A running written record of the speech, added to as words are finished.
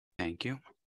Thank you.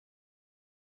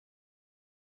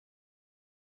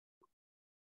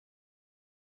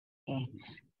 Okay.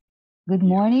 Good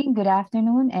morning, good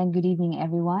afternoon, and good evening,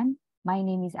 everyone. My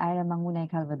name is Ira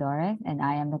Mangunay Calvadores, and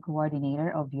I am the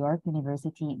coordinator of York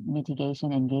University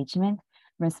Mitigation Engagement,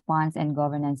 Response and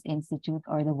Governance Institute,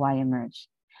 or the YMERGE.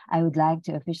 I would like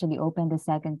to officially open the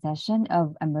second session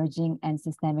of Emerging and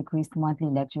Systemic Risk Monthly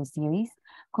Lecture Series,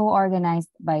 co-organized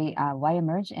by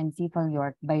YMERGE and CFL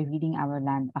York by reading our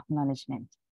land acknowledgement.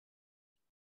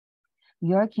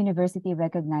 York University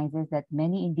recognizes that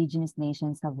many Indigenous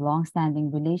nations have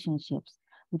long-standing relationships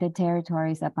with the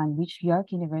territories upon which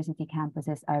York University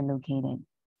campuses are located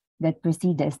that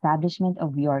precede the establishment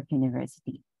of York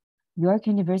University. York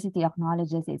University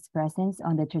acknowledges its presence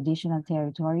on the traditional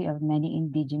territory of many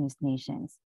Indigenous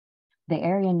nations. The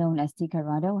area known as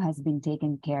Ticarado has been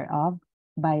taken care of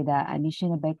by the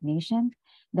Anishinaabe Nation,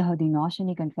 the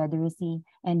Haudenosaunee Confederacy,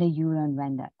 and the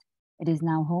Huron-Wendat. It is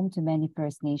now home to many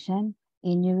First Nation,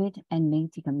 Inuit, and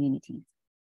Métis communities.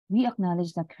 We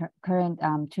acknowledge the current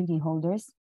treaty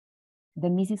holders, the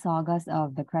Mississaugas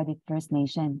of the Credit First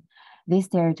Nation. This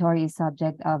territory is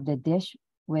subject of the Dish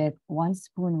with One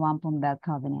Spoon Wampum Belt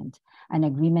Covenant, an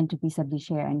agreement to peaceably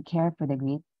share and care for the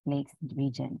Great Lakes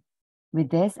region. With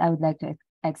this, I would like to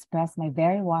express my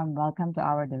very warm welcome to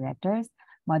our directors,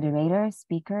 moderators,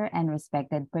 speaker, and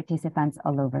respected participants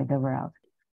all over the world.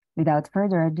 Without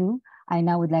further ado, I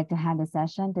now would like to hand the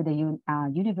session to the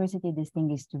University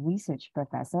Distinguished Research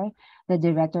Professor, the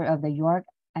Director of the York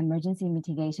Emergency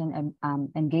Mitigation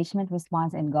Engagement,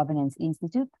 Response and Governance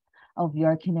Institute of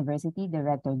York University,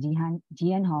 Director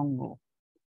Jian Hong Wu.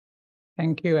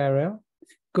 Thank you, Ariel.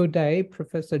 Good day,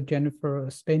 Professor Jennifer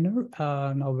Spinner,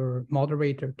 our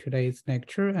moderator today's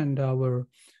lecture, and our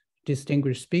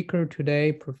distinguished speaker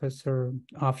today, Professor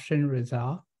Afshin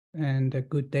Rezaei, and a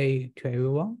good day to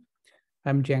everyone.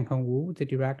 I'm Jian Hong Wu, the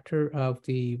director of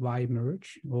the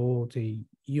YMERGE, or the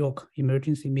York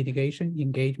Emergency Mitigation,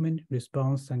 Engagement,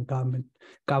 Response, and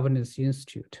Governance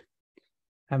Institute.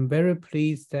 I'm very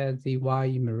pleased that the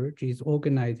YMERGE is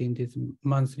organizing this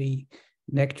monthly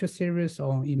lecture series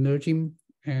on emerging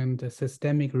and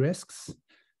systemic risks.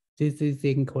 This is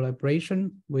in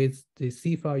collaboration with the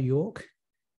CFL York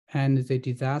and the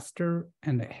Disaster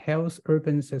and Health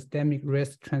Urban Systemic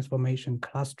Risk Transformation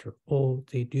Cluster, or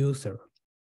the DUSER.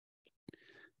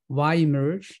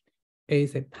 YMERGE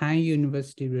is a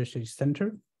pan-university research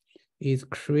center. It is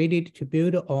created to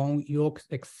build on York's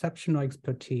exceptional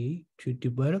expertise to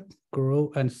develop,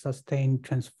 grow, and sustain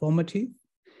transformative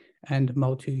and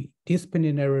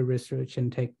multidisciplinary research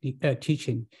and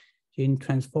teaching in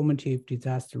transformative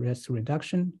disaster risk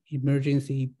reduction,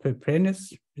 emergency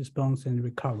preparedness, response, and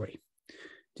recovery.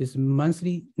 This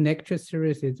monthly lecture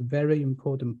series is a very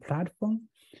important platform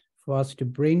for us to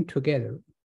bring together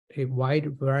a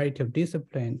wide variety of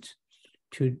disciplines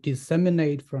to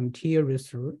disseminate frontier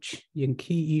research in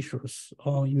key issues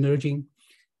on emerging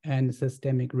and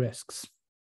systemic risks.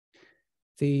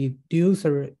 The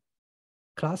DUSER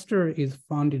cluster is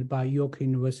funded by York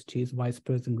University's Vice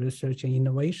President Research and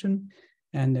Innovation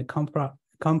and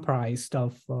comprised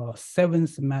of 7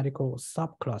 thematical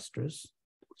subclusters.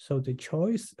 So the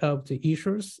choice of the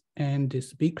issues and the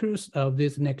speakers of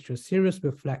this lecture series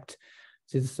reflect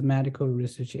these thematical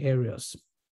research areas.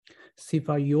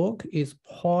 CFL York is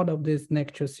part of this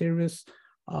lecture series,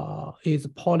 is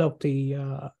part of the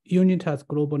UNITA's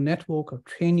global network of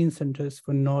training centers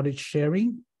for knowledge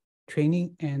sharing,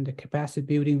 training, and capacity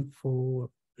building for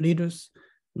leaders,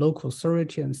 local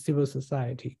authority, and civil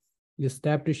society.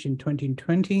 Established in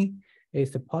 2020,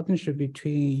 it's a partnership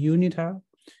between UNITA,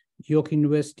 York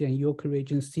University, and York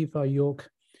Region. CFL York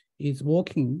is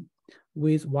working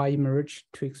with YMERGE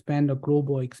to expand the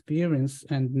global experience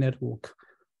and network.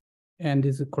 And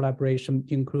this collaboration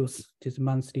includes this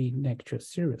monthly lecture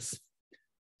series.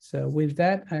 So with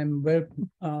that, I'm very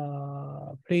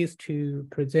pleased to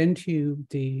present you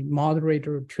the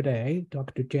moderator today,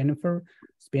 Dr. Jennifer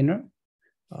Spinner.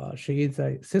 She is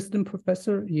an assistant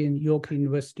professor in York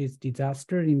University's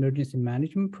Disaster Emergency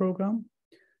Management Program.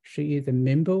 She is a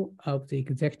member of the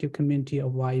executive committee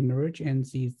of YMERGE and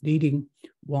is leading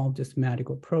one of the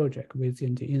medical projects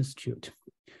within the institute.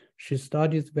 She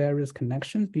studies various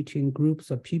connections between groups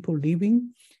of people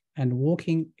living and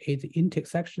working at the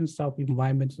intersections of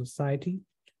environment and society,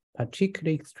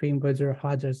 particularly extreme weather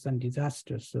hazards and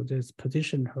disasters. So this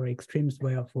position her extremely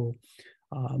well for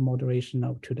moderation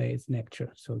of today's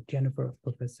lecture. So Jennifer,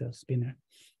 Professor Spinner.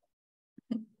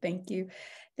 Thank you.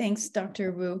 Thanks,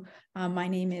 Dr. Wu. My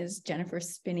name is Jennifer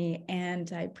Spinney,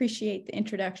 and I appreciate the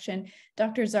introduction.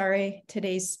 Dr. Zare,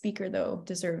 today's speaker, though,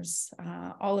 deserves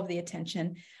all of the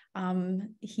attention.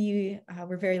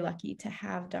 We're very lucky to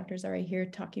have Dr. Zare here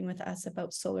talking with us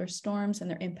about solar storms and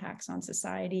their impacts on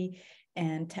society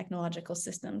and technological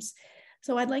systems.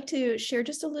 So I'd like to share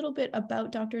just a little bit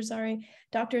about Dr. Zare.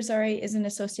 Dr. Zare is an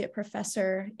associate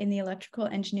professor in the Electrical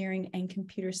Engineering and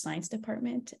Computer Science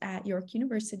Department at York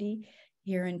University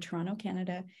here in Toronto,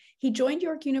 Canada. He joined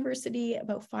York University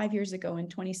about 5 years ago in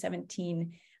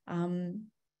 2017 in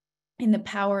the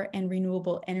Power and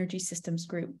Renewable Energy Systems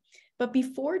group. But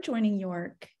before joining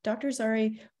York, Dr. Zare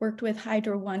worked with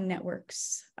Hydro One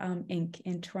Networks, Inc.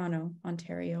 in Toronto,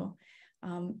 Ontario,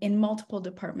 in multiple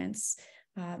departments,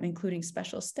 including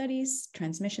special studies,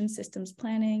 transmission systems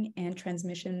planning, and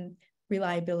transmission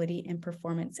reliability and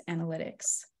performance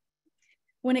analytics.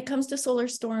 When it comes to solar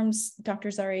storms,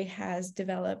 Dr. Zare has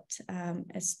developed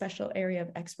a special area of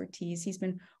expertise. He's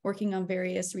been working on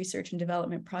various research and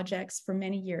development projects for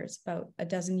many years, about a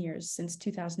dozen years, since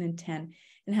 2010,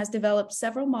 and has developed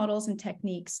several models and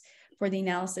techniques for the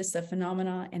analysis of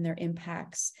phenomena and their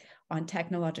impacts on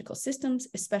technological systems,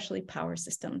 especially power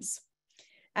systems.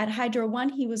 At Hydro One,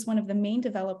 he was one of the main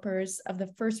developers of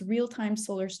the first real-time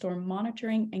solar storm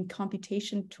monitoring and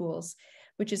computation tools,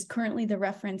 which is currently the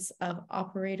reference of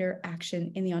operator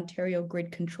action in the Ontario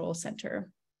Grid Control Centre.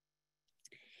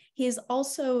 He has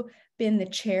also been the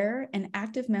chair and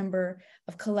active member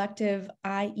of collective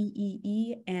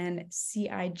IEEE and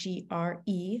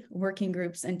CIGRE working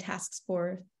groups and task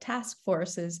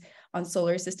forces on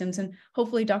solar systems. And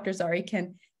hopefully Dr. Zare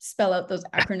can spell out those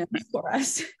acronyms for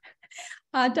us.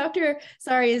 Dr.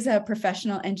 Zare is a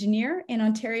professional engineer in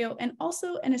Ontario and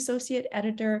also an associate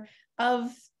editor of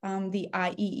the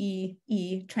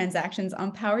IEEE transactions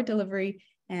on power delivery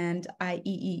and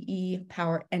IEEE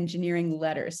power engineering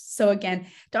letters. So again,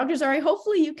 Dr. Zare,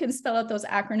 hopefully you can spell out those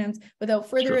acronyms. Without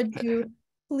further ado,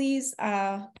 please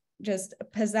just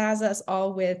pizzazz us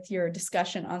all with your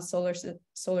discussion on solar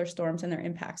storms and their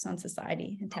impacts on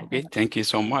society and technology. Okay, thank you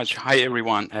so much. Hi,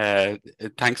 everyone.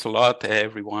 Thanks a lot,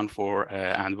 everyone,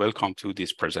 and welcome to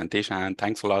this presentation. And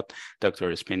thanks a lot,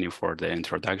 Dr. Spinney, for the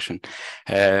introduction.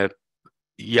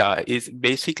 Yeah, it's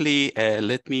basically,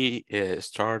 let me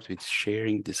start with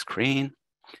sharing the screen.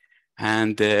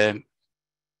 And so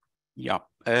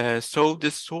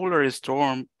the solar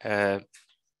storm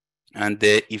and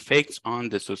the effects on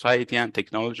the society and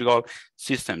technological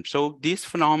system. So this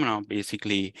phenomenon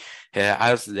basically,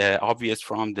 as obvious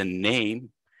from the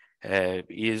name,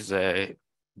 is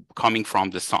coming from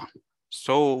the sun.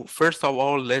 So first of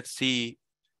all, let's see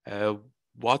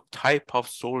what type of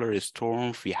solar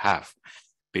storms we have,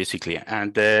 basically.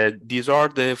 And these are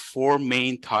the four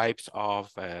main types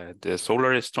of the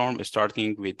solar storm,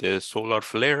 starting with the solar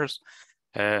flares.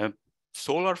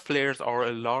 Solar flares are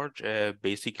a large,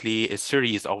 basically a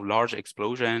series of large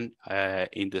explosions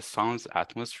in the sun's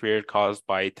atmosphere caused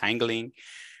by tangling,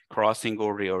 crossing,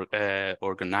 or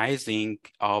reorganizing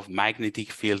of magnetic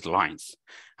field lines.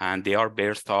 And they are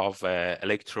bursts of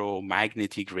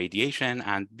electromagnetic radiation.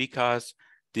 And because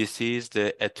this is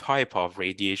a type of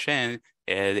radiation,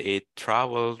 it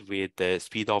travels with the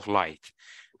speed of light.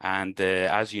 And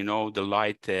as you know, the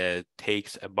light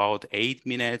takes about 8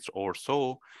 minutes or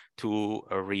so to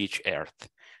reach Earth.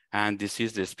 And this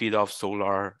is the speed of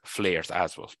solar flares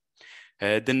as well.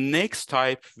 The next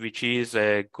type, which is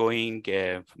going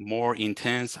more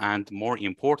intense and more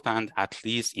important, at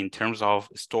least in terms of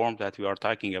storm that we are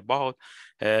talking about,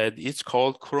 it's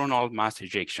called coronal mass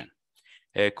ejection.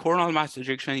 Coronal mass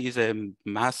ejection is a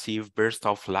massive burst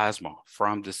of plasma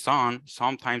from the sun,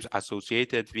 sometimes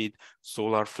associated with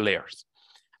solar flares.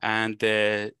 And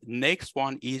the next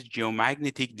one is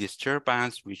geomagnetic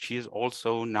disturbance, which is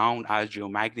also known as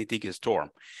geomagnetic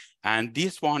storm. And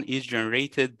this one is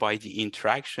generated by the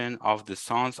interaction of the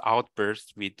sun's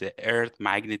outburst with the Earth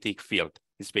magnetic field.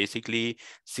 It's basically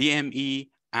CME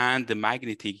and the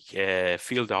magnetic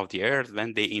field of the Earth.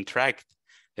 When they interact,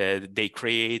 they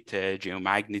create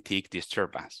geomagnetic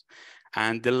disturbance.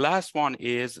 And the last one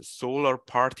is solar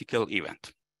particle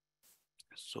event.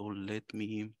 So let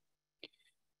me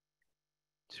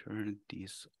turn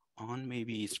this on,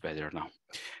 maybe it's better now.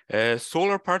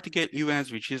 Solar particle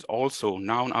events, which is also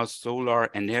known as solar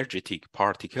energetic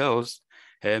particles,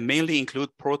 mainly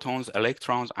include protons,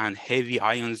 electrons, and heavy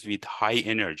ions with high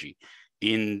energy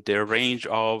in the range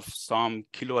of some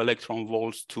kilo electron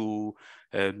volts to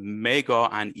mega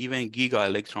and even giga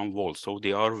electron volts. So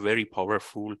they are very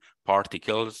powerful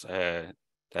particles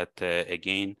that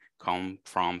again come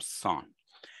from sun.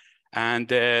 And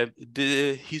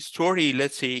the history,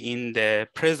 let's say in the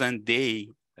present day,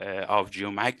 of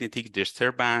geomagnetic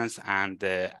disturbance and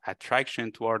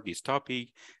attraction toward this topic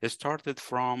started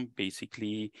from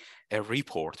basically a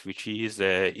report which is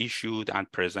issued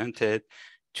and presented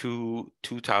to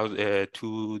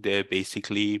the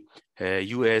basically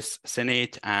U.S.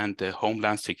 Senate and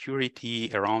Homeland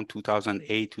Security around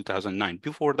 2008, 2009.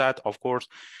 Before that, of course,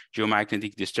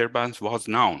 geomagnetic disturbance was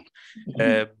known,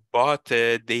 but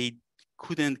they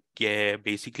couldn't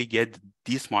basically get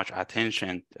this much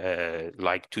attention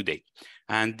like today.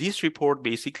 And this report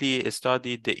basically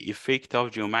studied the effect of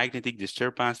geomagnetic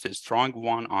disturbance, the strong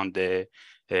one on the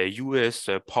US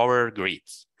power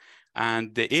grids.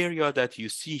 And the area that you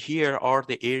see here are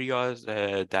the areas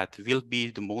that will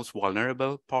be the most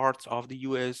vulnerable parts of the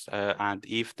US. And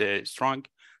if the strong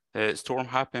storm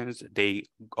happens, they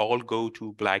all go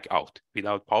to blackout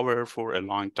without power for a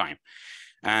long time.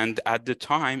 And at the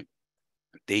time,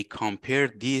 they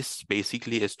compared this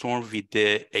basically a storm with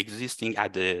the existing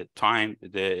at the time,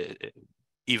 the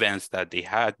events that they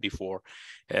had before,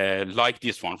 like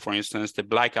this one. For instance, the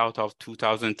blackout of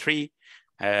 2003,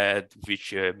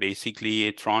 which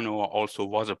basically Toronto also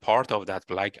was a part of that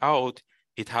blackout.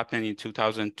 It happened in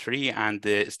 2003, and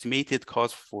the estimated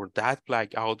cost for that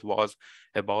blackout was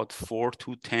about $4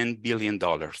 to $10 billion,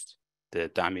 the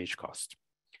damage cost.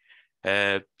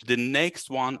 The next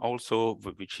one also,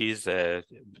 which is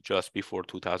just before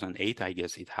 2008, I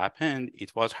guess it happened,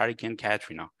 it was Hurricane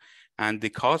Katrina. And the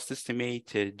cost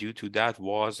estimate due to that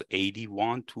was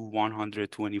 $81 to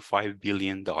 $125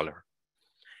 billion.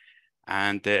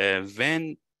 And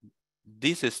when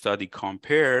this study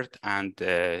compared and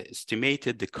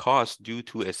estimated the cost due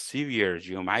to a severe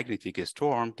geomagnetic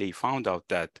storm, they found out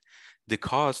that the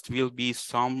cost will be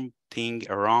something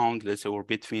around, let's say, or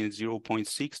between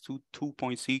 0.6 to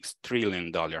 $2.6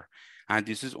 trillion. And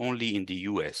this is only in the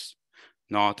US,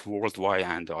 not worldwide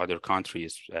and other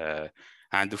countries.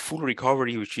 And the full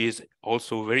recovery, which is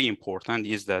also very important,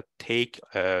 is that take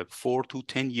 4 to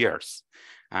 10 years.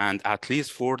 And at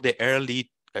least for the early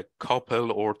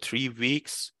couple or 3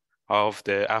 weeks of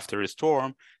the after a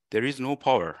storm, there is no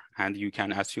power. And you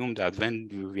can assume that when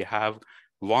we have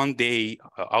 1 day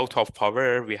out of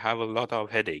power, we have a lot of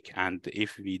headache. And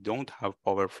if we don't have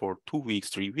power for 2 weeks,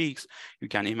 3 weeks, you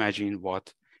can imagine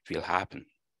what will happen.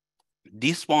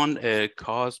 This one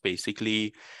caused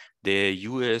basically the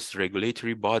US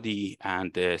regulatory body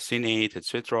and the Senate,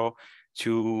 etc.,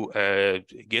 to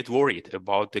get worried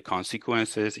about the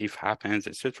consequences if happens,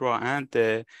 etc. And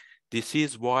this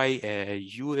is why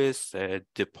US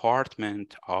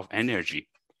Department of Energy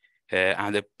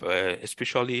and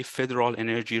especially Federal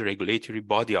Energy Regulatory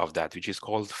Body of that, which is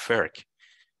called FERC.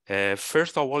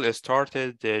 First of all, it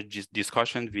started the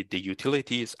discussion with the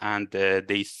utilities, and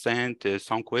they sent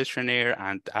some questionnaire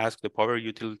and asked the power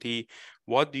utility,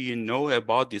 what do you know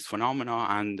about this phenomena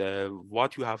and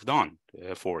what you have done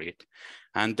for it?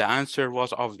 And the answer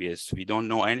was obvious. We don't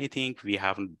know anything. We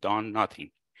haven't done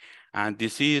nothing. And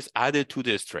this is added to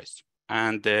the stress.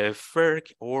 And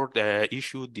FERC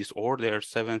issued this order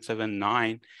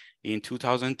 779 in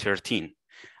 2013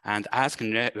 and asked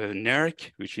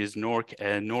NERC, which is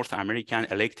North American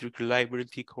Electric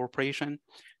Reliability Corporation,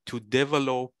 to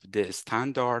develop the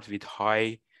standard with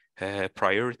high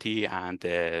priority and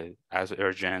as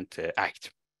urgent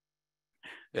act.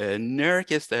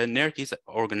 NERC is an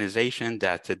organization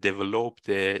that developed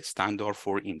the standard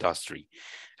for industry.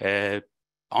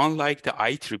 Unlike the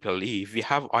IEEE, we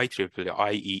have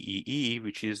IEEE,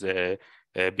 which is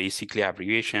basically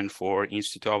abbreviation for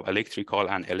Institute of Electrical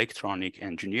and Electronic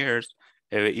Engineers,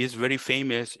 is very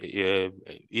famous.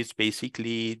 It's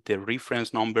basically the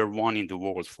reference #1 in the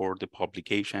world for the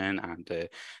publication and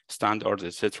standards,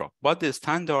 etc. But the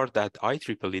standard that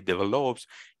IEEE develops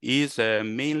is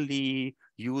mainly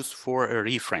used for a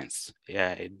reference.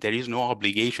 There is no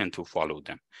obligation to follow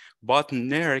them. But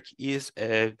NERC is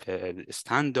a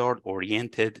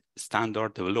standard-oriented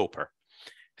standard developer.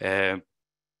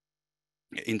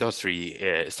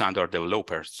 Industry standard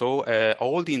developer. So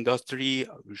all the industry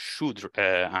should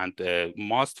and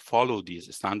must follow this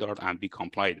standard and be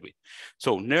complied with.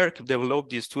 So NERC developed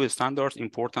these two standards,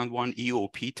 important one,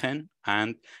 EOP 10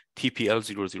 and TPL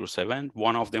 007,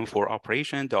 one of them for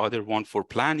operation, the other one for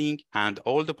planning, and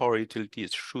all the power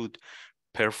utilities should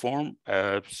perform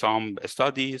some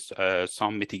studies,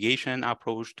 some mitigation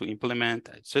approach to implement,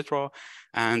 etc.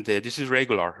 And this is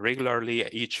regularly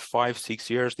each 5-6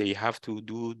 years, they have to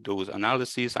do those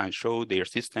analyses and show their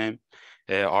system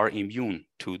are immune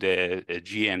to the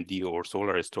GMD or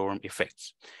solar storm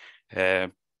effects.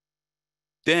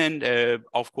 Then,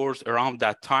 of course, around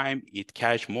that time, it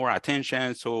catch more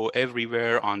attention. So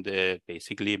everywhere on the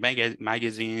basically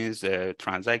magazines,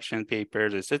 transaction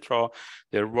papers, etc.,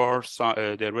 there were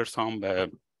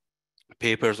some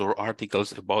papers or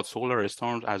articles about solar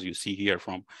storms, as you see here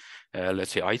from,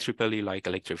 let's say, IEEE, like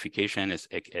Electrification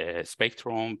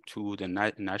Spectrum, to the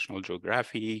National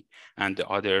Geographic and the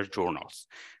other journals.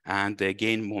 And they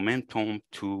gained momentum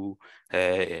to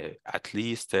at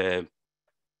least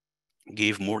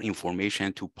give more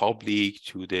information to public,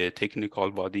 to the technical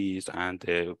bodies and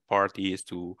the parties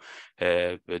to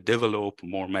develop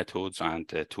more methods and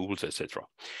tools, etc.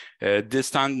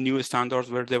 New standards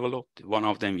were developed. One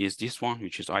of them is this one,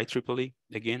 which is IEEE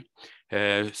again.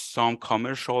 Some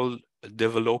commercial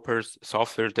developers,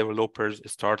 software developers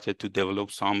started to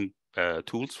develop some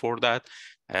tools for that.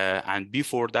 And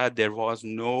before that, there was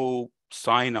no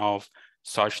sign of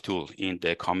such tool in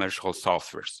the commercial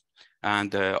softwares.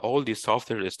 And all these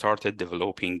software started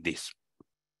developing this.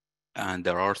 And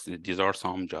these are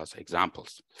some just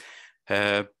examples.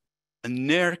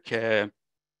 NERC,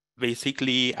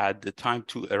 basically at the time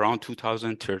around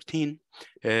 2013,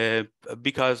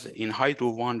 because in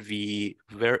Hydro One, we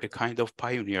were a kind of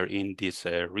pioneer in this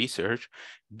research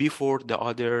before the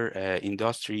other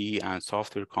industry and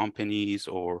software companies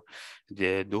or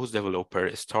those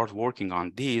developers start working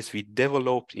on this. We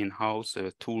developed in-house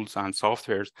tools and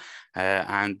softwares,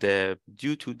 and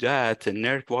due to that,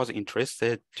 NERC was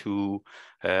interested to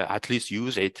at least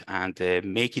use it and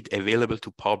make it available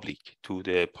to public, to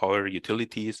the power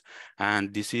utilities.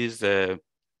 And this is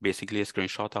basically a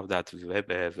screenshot of that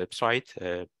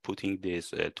website, putting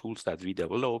these tools that we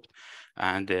developed.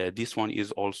 And this one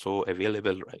is also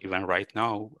available even right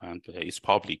now, and it's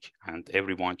public, and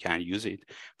everyone can use it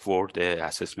for the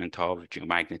assessment of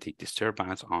geomagnetic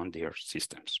disturbance on their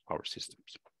systems, power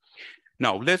systems.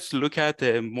 Now, let's look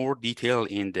at more detail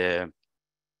in the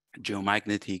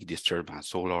geomagnetic disturbance,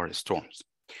 solar storms.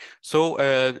 So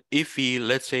if we,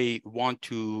 let's say, want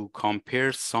to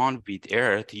compare sun with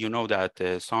Earth, you know that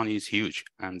the sun is huge,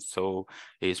 and so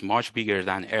it's much bigger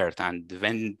than Earth. And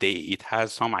when it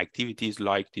has some activities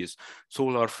like this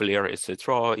solar flare,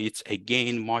 etc., it's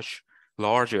again much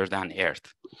larger than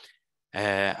Earth.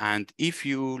 And if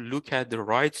you look at the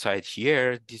right side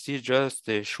here, this is just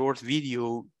a short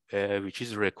video which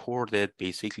is recorded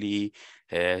basically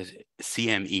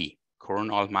CME,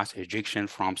 coronal mass ejection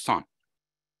from sun.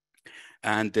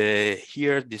 And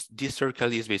here, this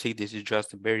circle is basically, this is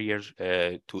just a barrier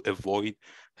to avoid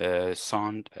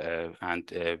sun.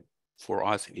 And for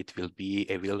us, it will be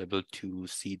available to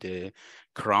see the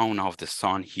crown of the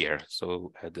sun here.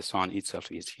 So the sun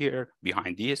itself is here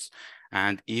behind this.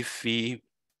 And if we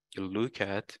look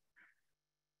at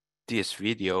this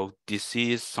video, this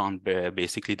is sun,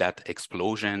 basically that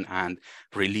explosion and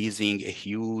releasing a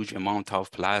huge amount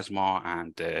of plasma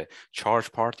and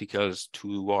charged particles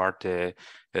toward the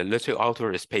little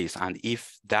outer space. And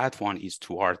if that one is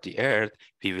toward the Earth,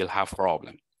 we will have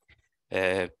problem.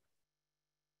 And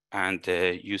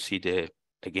you see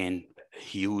again,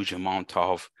 huge amount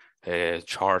of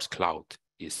charged cloud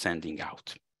is sending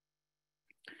out.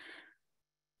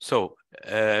 So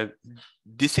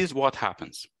this is what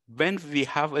happens. When we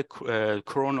have a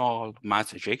coronal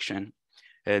mass ejection,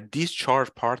 these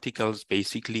charged particles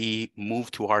basically move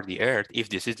toward the Earth if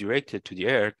this is directed to the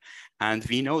Earth. And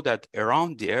we know that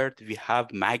around the Earth, we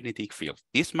have magnetic field.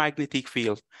 This magnetic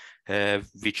field,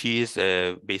 which is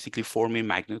basically forming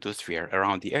magnetosphere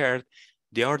around the Earth,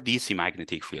 they are DC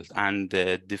magnetic field. And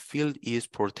the field is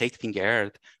protecting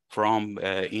Earth from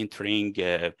entering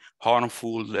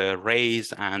harmful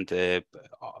rays and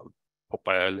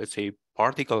let's say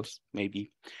particles,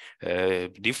 maybe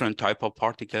different type of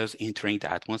particles entering the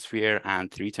atmosphere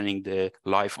and threatening the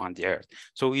life on the Earth.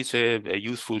 So it's a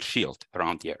useful shield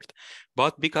around the Earth.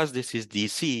 But because this is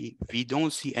DC, we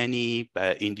don't see any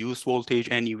induced voltage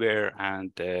anywhere,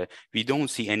 and we don't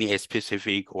see any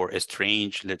specific or a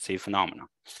strange, let's say, phenomena.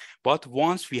 But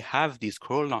once we have this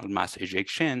coronal mass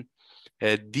ejection,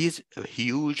 this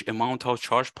huge amount of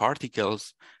charged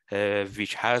particles,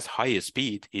 which has high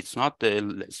speed, it's not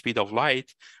the speed of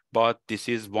light, but this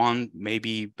is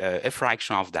maybe a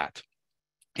fraction of that.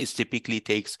 It typically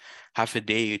takes half a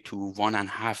day to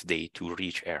 1.5 days to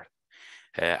reach Earth,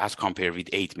 as compared with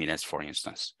 8 minutes, for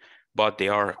instance. But they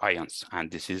are ions, and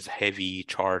this is heavy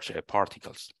charged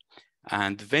particles.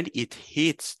 And when it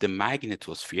hits the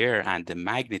magnetosphere and the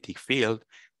magnetic field,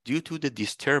 due to the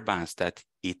disturbance that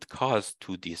it caused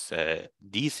to this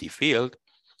DC field,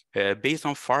 based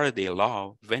on Faraday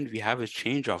law, when we have a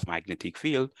change of magnetic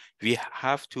field, we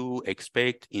have to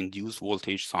expect induced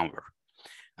voltage somewhere.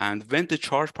 And when the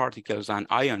charged particles and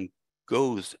ion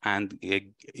goes and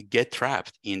get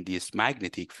trapped in this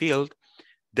magnetic field,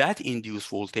 that induced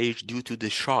voltage due to the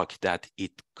shock that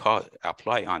it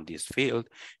apply on this field,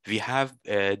 we have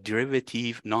a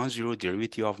derivative, non-zero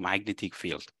derivative of magnetic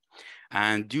field.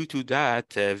 And due to that,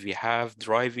 we have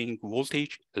driving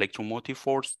voltage, electromotive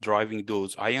force driving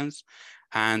those ions.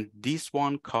 And this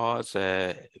one cause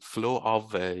a flow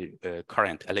of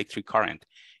current, electric current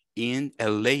in a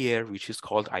layer which is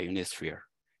called ionosphere,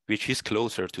 which is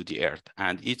closer to the Earth.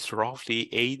 And it's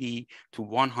roughly 80 to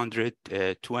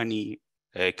 120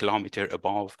 kilometer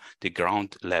above the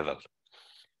ground level.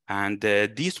 And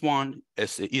this one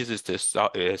is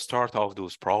the start of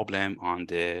those problems on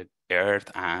the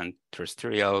Earth and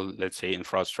terrestrial, let's say,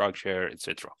 infrastructure,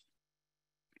 etc.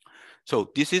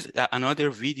 So this is another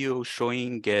video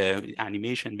showing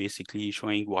animation, basically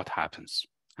showing what happens.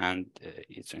 And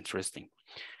it's interesting.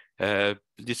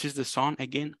 This is the sun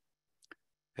again.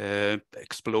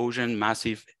 Explosion,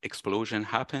 massive explosion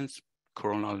happens.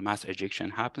 Coronal mass ejection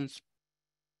happens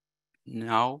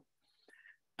now.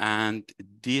 And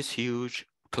this huge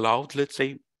cloud, let's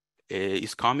say,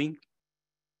 is coming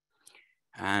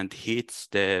and hits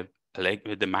the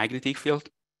magnetic field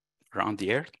around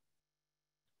the Earth.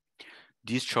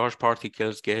 These charged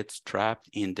particles get trapped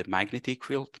in the magnetic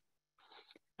field,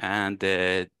 and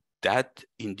that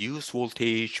induced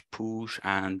voltage push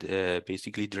and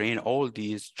basically drain all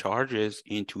these charges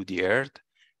into the Earth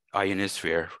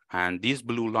ionosphere. And these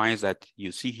blue lines that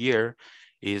you see here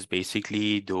is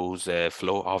basically those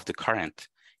flow of the current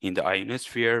in the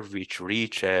ionosphere, which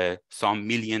reach some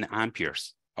million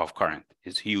amperes of current.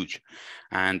 It's huge.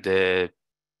 And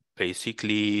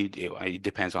basically, it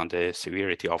depends on the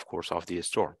severity, of course, of the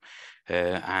storm.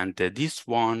 And this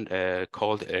one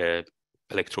called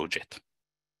electrojet.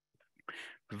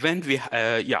 When we,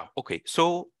 okay.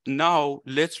 So now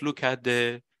let's look at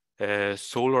the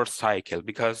solar cycle,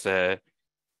 because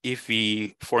if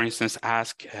we, for instance,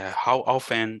 ask how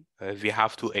often we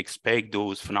have to expect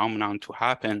those phenomena to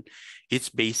happen, it's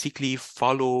basically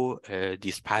follow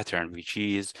this pattern, which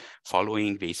is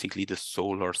following basically the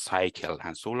solar cycle.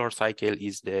 And solar cycle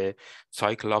is the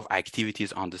cycle of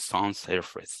activities on the sun's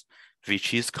surface,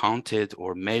 which is counted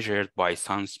or measured by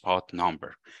sunspot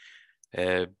number.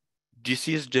 This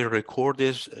is the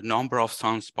recorded number of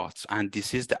sunspots, and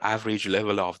this is the average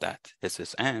level of that.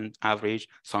 SSN, average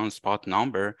sunspot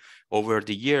number, over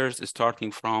the years,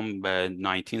 starting from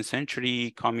 19th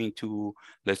century, coming to,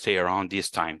 let's say, around this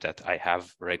time that I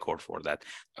have record for that.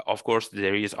 Of course,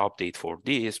 there is update for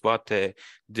this, but the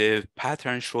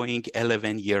pattern showing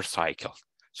 11-year cycle.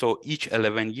 So each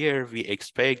 11 year, we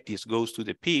expect this goes to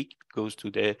the peak, goes to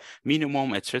the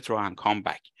minimum, etc., and come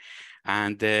back.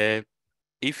 And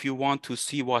if you want to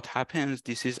see what happens,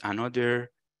 this is another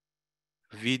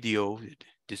video.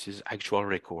 This is actual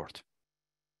record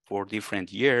for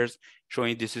different years,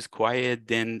 showing this is quiet,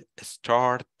 then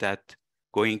start that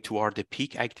going toward the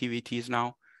peak activities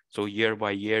now. So year by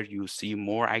year, you see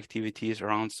more activities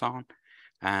around sun,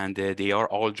 and they are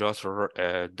all just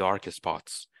dark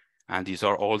spots. And these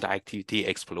are all the activity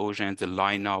explosions, the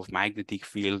line of magnetic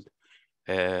field,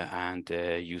 and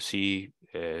you see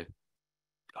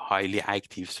highly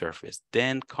active surface,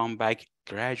 then come back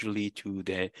gradually to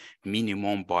the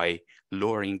minimum by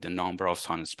lowering the number of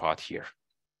sunspots here.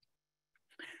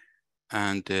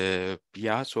 And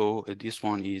yeah, so this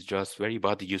one is just very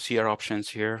bad. You see eruptions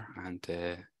here and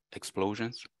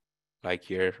explosions like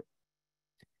here.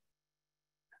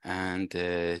 And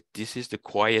this is the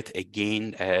quiet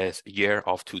again year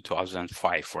of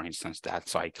 2005, for instance, that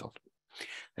cycle.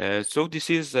 So this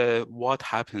is what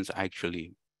happens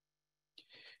actually.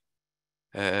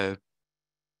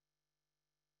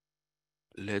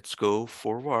 Let's go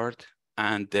forward.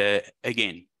 And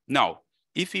again, now,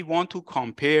 if we want to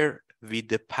compare with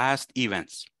the past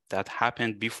events that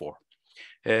happened before,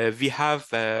 we have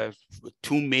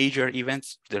two major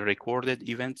events, the recorded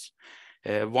events.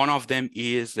 One of them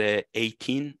is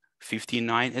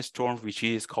 1859 storm, which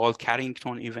is called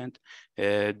Carrington event,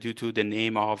 due to the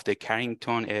name of the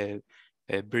Carrington,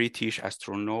 a British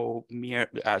astronomer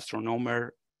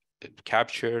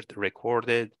captured,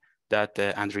 recorded that,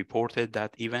 and reported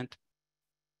that event.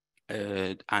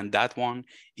 And that one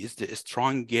is the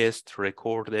strongest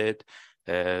recorded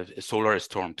solar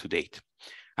storm to date.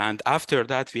 And after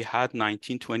that, we had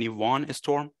 1921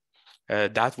 storm.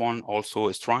 That one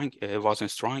also strong,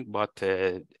 wasn't strong, but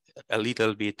a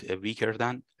little bit weaker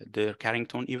than the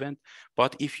Carrington event.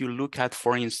 But if you look at,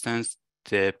 for instance,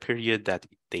 the period that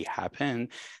they happen,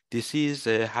 this is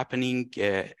happening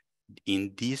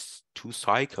in these two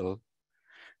cycles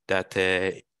that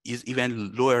is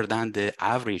even lower than the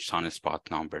average sunspot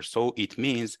number. So it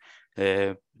means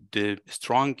the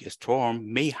strong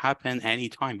storm may happen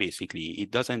anytime, basically.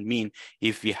 It doesn't mean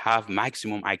if we have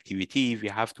maximum activity, we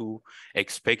have to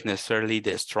expect necessarily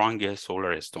the strongest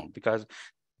solar storm, because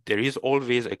there is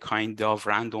always a kind of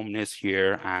randomness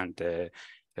here, and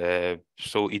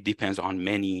so it depends on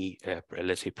many,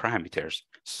 let's say, parameters.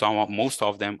 Most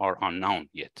of them are unknown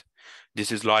yet.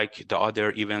 This is like the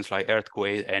other events like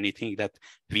earthquake, anything that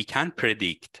we can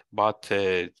predict, but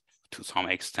to some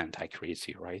extent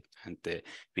accuracy, right? And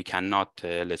we cannot,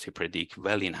 let's say, predict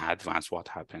well in advance what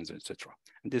happens, etc.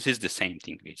 This is the same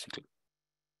thing, basically.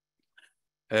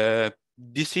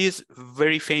 This is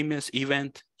very famous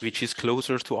event, which is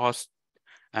closer to us,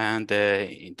 and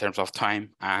in terms of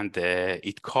time, and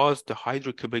it caused the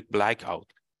hydrocubic blackout.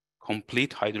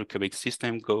 Complete hydrocubic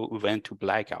system went to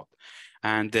blackout.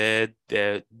 And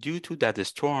due to that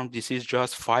storm, this is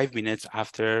just 5 minutes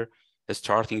after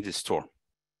starting the storm.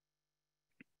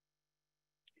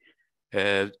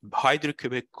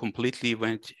 Hydrocubic completely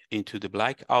went into the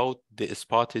blackout. The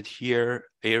spotted here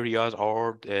areas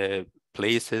are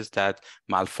places that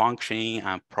malfunctioning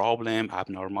and problem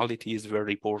abnormalities were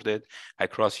reported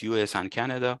across US and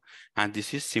Canada. And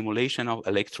this is simulation of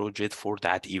electrojet for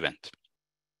that event.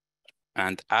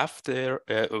 And after,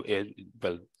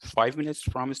 well, 5 minutes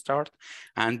from start,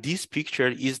 and this picture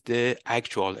is the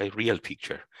actual, a real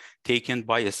picture taken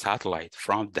by a satellite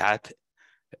from that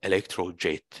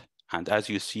electrojet. And as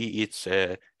you see, it's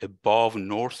above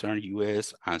northern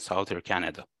US and southern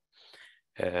Canada.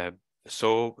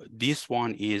 So this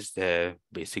one is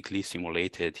basically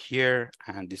simulated here,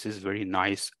 and this is very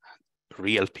nice,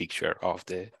 real picture of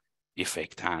the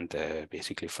effect and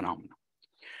basically phenomenon.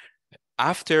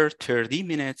 After 30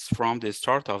 minutes from the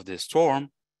start of the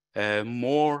storm,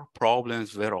 more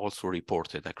problems were also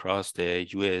reported across the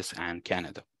US and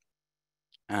Canada.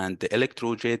 And the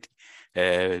electrojet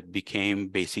became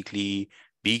basically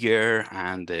bigger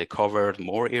and covered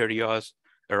more areas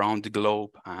around the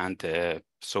globe. And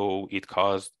so it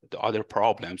caused the other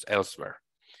problems elsewhere.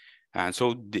 And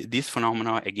so this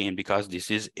phenomena, again, because this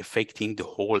is affecting the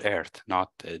whole Earth, not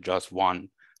just one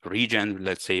region,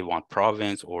 let's say one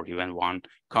province or even one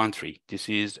country. This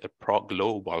is a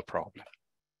global problem.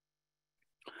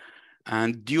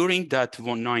 And during that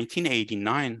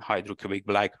 1989 hydrocubic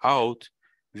blackout,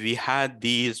 we had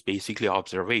these basically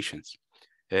observations.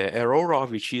 Aurora,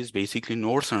 which is basically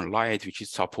northern light, which is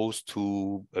supposed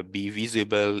to be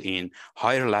visible in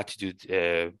higher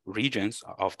latitude regions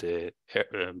of the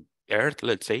Earth,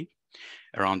 let's say,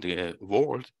 around the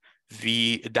world.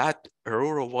 That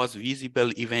aurora was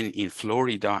visible even in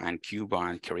Florida and Cuba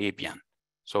and Caribbean.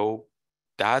 So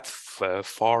that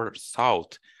far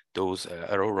south, those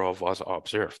aurora was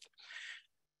observed.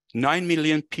 9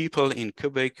 million people in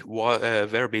Quebec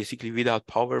were basically without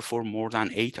power for more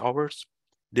than 8 hours.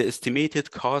 The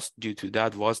estimated cost due to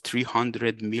that was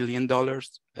 $300 million.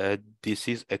 This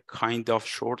is a kind of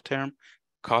short-term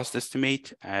cost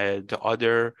estimate. The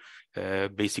other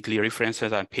basically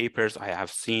references and papers I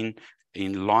have seen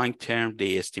in long term,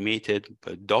 they estimated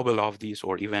double of this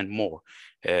or even more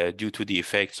due to the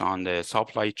effects on the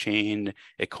supply chain,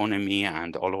 economy,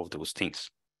 and all of those things.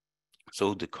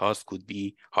 So the cost could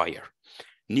be higher.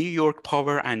 New York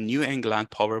Power and New England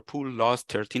Power Pool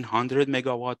lost 1,300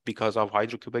 megawatt because of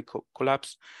hydrocubic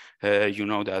collapse. You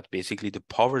know that basically the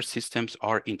power systems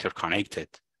are interconnected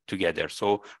together.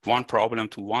 So one problem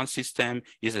to one system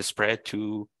is spread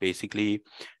to basically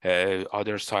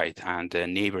other side and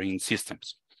neighboring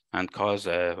systems and cause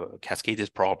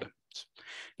cascaded problems.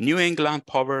 New England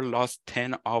Power lost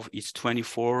 10 of its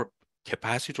 24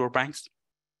 capacitor banks.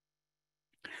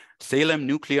 Salem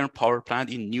Nuclear Power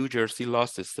Plant in New Jersey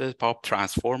lost a step-up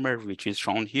transformer, which is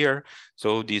shown here.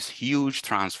 So this huge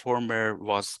transformer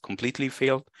was completely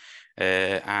failed.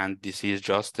 And this is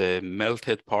just a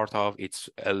melted part of its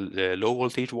low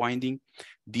voltage winding.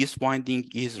 This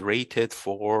winding is rated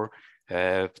for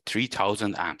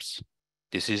 3,000 amps.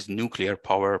 This is nuclear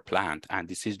power plant, and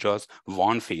this is just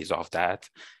one phase of that,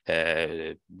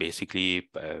 basically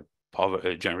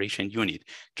power generation unit.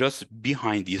 Just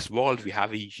behind this wall, we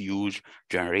have a huge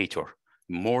generator,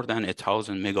 more than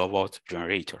 1,000 megawatt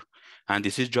generator. And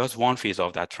this is just one phase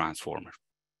of that transformer.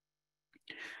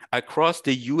 Across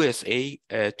the USA,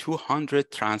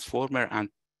 200 transformer and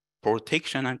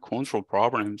protection and control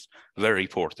problems were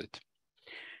reported.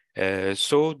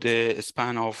 So the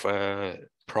span of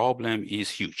problem is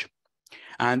huge.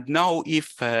 And now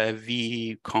if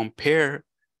we compare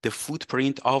the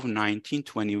footprint of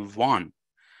 1921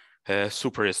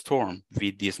 superstorm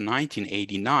with this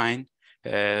 1989,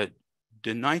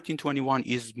 the 1921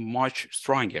 is much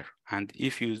stronger. And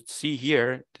if you see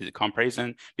here, the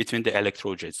comparison between the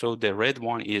electrojets. So the red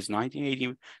one is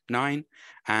 1989,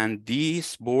 and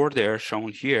this border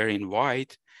shown here in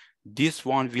white, this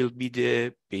one will be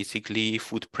the basically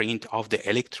footprint of the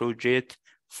electrojet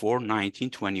for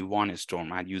 1921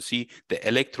 storm. And you see the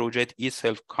electrojet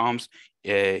itself comes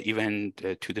even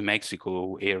to the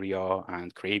Mexico area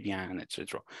and Caribbean,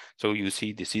 etc. So you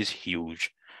see this is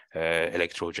huge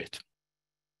electrojet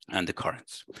and the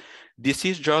currents. This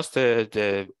is just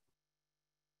the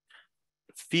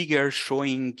figure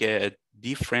showing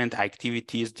different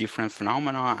activities, different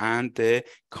phenomena, and the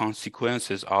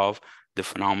consequences of the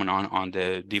phenomenon on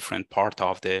the different part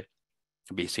of the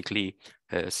basically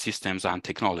systems and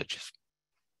technologies.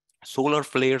 Solar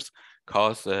flares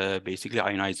cause basically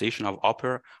ionization of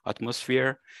upper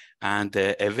atmosphere and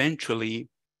eventually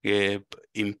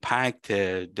impact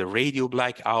the radio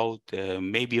blackout,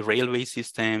 maybe railway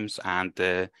systems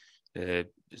and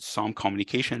some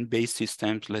communication-based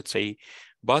systems, let's say.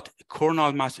 But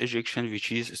coronal mass ejection,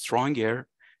 which is stronger,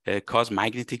 cause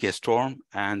magnetic storm,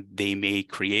 and they may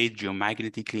create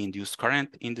geomagnetically induced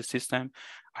current in the system.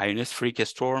 Ionospheric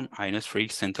storm,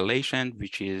 ionospheric scintillation,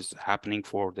 which is happening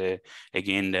for the,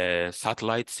 again, the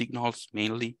satellite signals,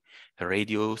 mainly the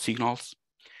radio signals.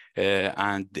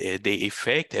 And the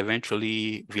effect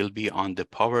eventually will be on the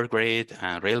power grid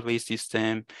and railway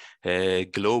system,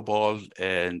 global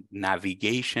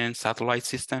navigation, satellite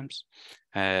systems,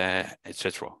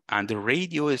 etc. And the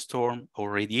radio storm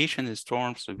or radiation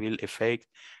storms will affect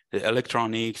the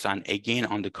electronics and again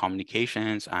on the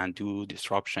communications and do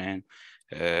disruption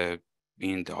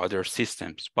in the other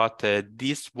systems. But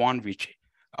this one, which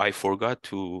I forgot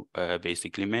to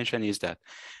basically mention, is that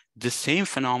the same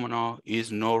phenomena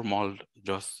is normal,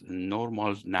 just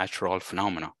normal natural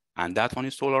phenomena. And that one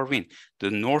is solar wind. The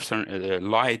northern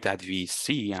light that we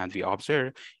see and we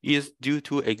observe is due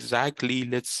to exactly,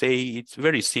 let's say, it's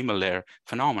very similar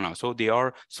phenomena. So they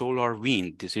are solar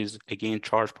wind. This is, again,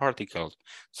 charged particles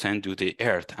sent to the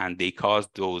earth, and they cause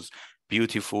those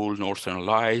beautiful northern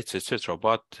lights, etc.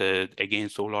 But again,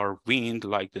 solar wind,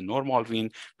 like the normal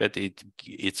wind, but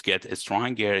it's get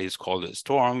stronger. It's called a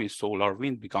storm. It's solar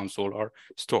wind becomes solar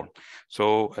storm.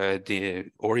 So the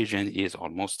origin is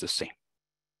almost the same.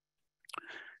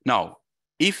 Now,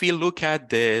 if we look at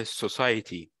the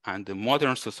society and the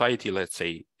modern society, let's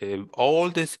say, all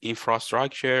this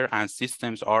infrastructure and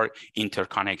systems are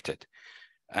interconnected.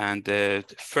 And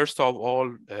first of all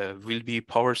will be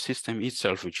power system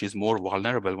itself, which is more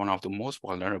vulnerable, one of the most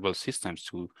vulnerable systems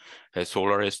to a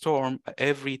solar storm.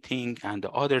 Everything and the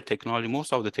other technology,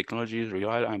 most of the technologies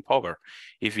rely on power.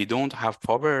 If we don't have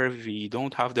power, we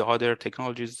don't have the other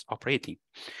technologies operating.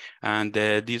 And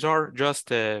these are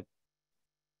just,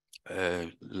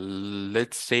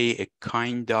 let's say, a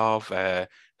kind of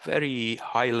very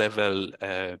high level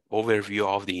overview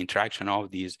of the interaction of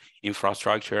these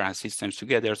infrastructure and systems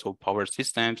together. So power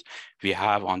systems, we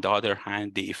have on the other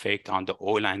hand, the effect on the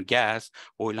oil and gas.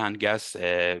 Oil and gas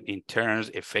in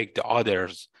turns affect the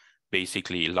others,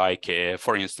 basically, like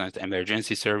for instance,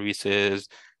 emergency services,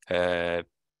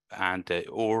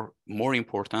 or more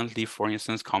importantly, for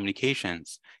instance,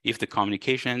 communications. If the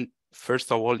communication,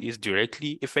 first of all, is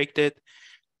directly affected,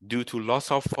 due to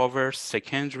loss of power,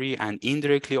 secondary and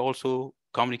indirectly also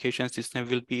communication system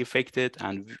will be affected.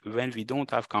 And when we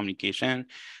don't have communication,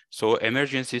 so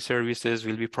emergency services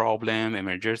will be problem,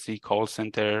 emergency call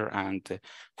center and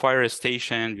fire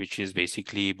station, which is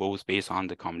basically both based on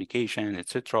the communication,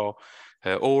 etc.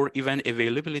 Or even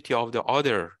availability of the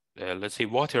other, let's say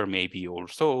water maybe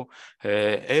also,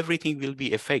 everything will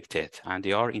be affected and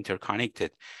they are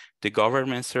interconnected. The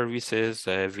government services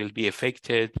will be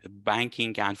affected.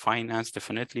 Banking and finance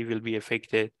definitely will be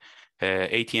affected.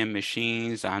 ATM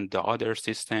machines and the other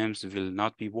systems will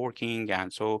not be working.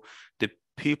 And so the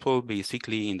people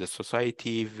basically in the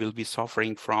society will be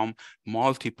suffering from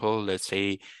multiple, let's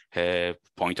say,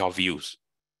 point of views.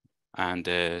 And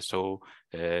so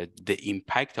the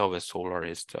impact of a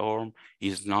solar storm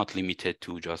is not limited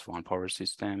to just one power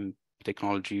system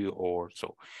technology or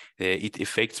so. It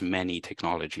affects many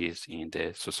technologies in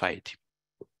the society.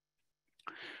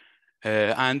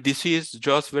 And this is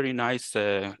just very nice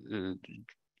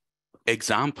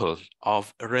example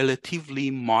of a relatively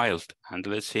mild and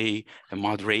let's say a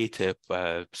moderate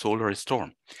solar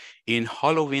storm. In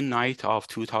Halloween night of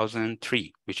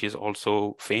 2003, which is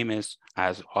also famous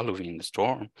as Halloween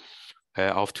storm,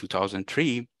 of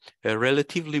 2003, a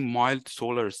relatively mild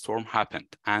solar storm happened.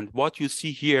 And what you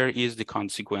see here is the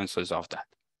consequences of that.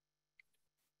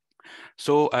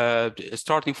 So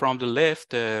starting from the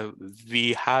left,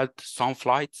 we had some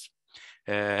flights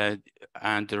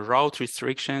and the route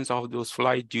restrictions of those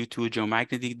flights due to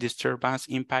geomagnetic disturbance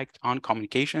impact on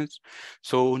communications.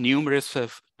 So numerous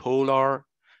polar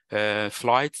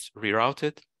flights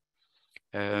rerouted,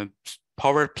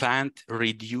 power plant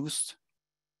reduced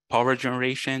power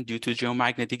generation due to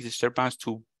geomagnetic disturbance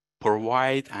to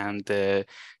provide and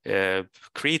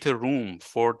create a room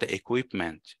for the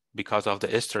equipment because of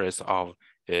the stress of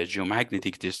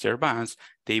geomagnetic disturbance.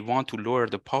 They want to lower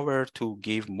the power to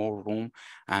give more room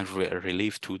and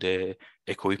relief to the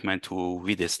equipment to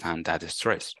withstand that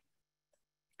stress.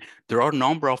 There are a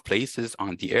number of places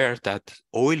on the earth that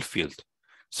oil field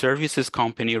services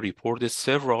company reported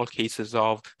several cases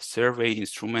of survey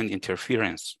instrument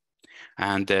interference,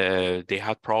 and they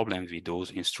had problems with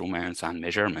those instruments and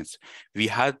measurements. We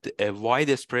had a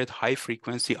widespread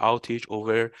high-frequency outage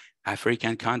over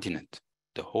African continent.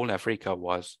 The whole Africa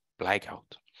was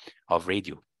blackout of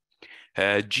radio.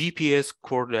 GPS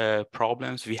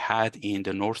problems we had in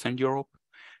the Northern Europe.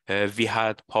 We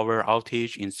had power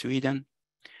outage in Sweden.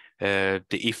 The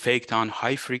effect on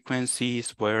high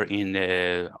frequencies were in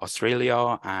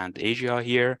Australia and Asia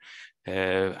here,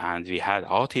 and we had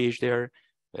outage there.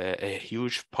 A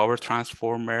huge power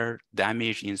transformer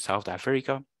damage in South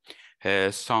Africa.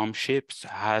 Some ships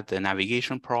had a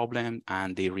navigation problem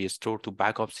and they restored to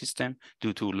backup system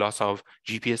due to loss of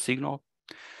GPS signal.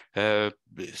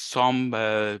 Some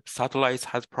satellites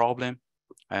had problem.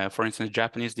 For instance,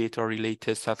 Japanese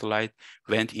data-related satellite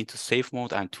went into safe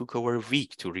mode and took over a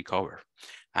week to recover.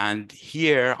 And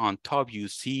here on top, you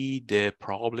see the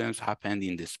problems happened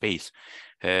in the space.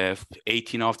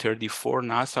 18 of 34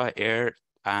 NASA Air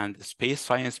and space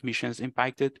science missions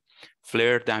impacted,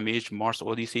 flare damaged Mars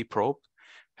Odyssey probe,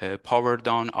 power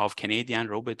down of Canadian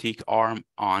robotic arm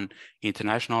on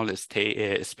International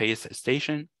Space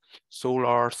Station,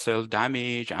 solar cell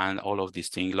damage, and all of these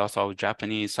things, loss of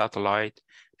Japanese satellite.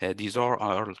 These are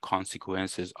all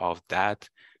consequences of that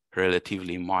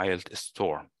relatively mild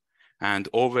storm. And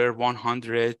over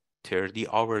 130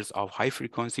 hours of high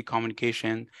frequency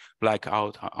communication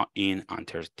blackout in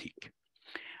Antarctic.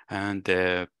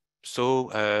 And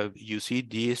so you see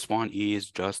this one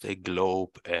is just a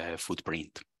global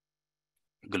footprint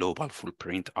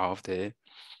of the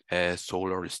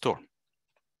solar storm.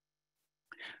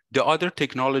 The other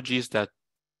technologies that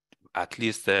at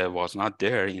least was not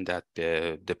there in that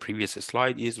the previous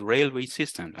slide is railway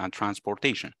system and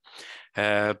transportation.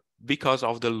 Because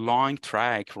of the long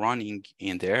track running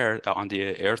in the air, on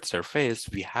the Earth's surface,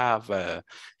 we have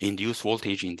induced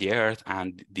voltage in the Earth,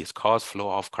 and this causes flow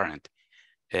of current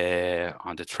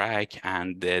on the track.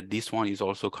 And this one is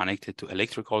also connected to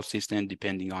electrical system,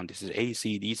 depending on this is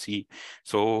AC, DC,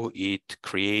 so it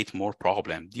creates more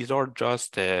problem. These are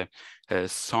just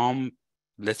some,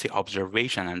 let's say,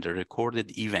 observation and the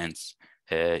recorded events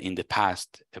in the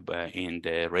past in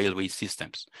the railway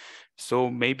systems. So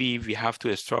maybe we have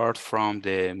to start from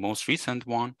the most recent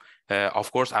one.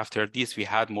 Of course, after this, we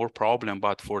had more problem,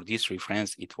 but for this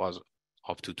reference, it was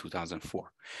up to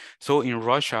 2004. So in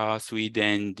Russia,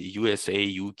 Sweden, the USA,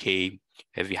 UK,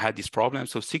 we had this problem.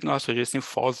 So signals suggesting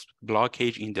false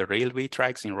blockage in the railway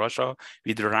tracks in Russia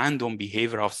with random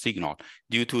behavior of signal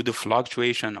due to the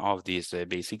fluctuation of this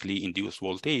basically induced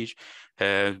voltage.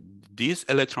 These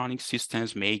electronic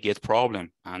systems may get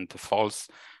problem and false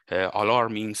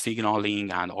alarming,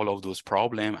 signaling, and all of those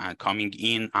problems and coming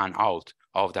in and out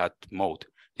of that mode.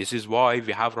 This is why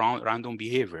we have random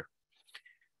behavior.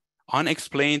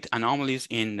 Unexplained anomalies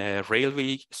in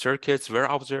railway circuits were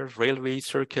observed. Railway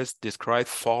circuits described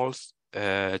false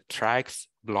tracks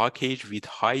blockage with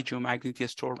high geomagnetic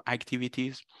storm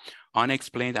activities.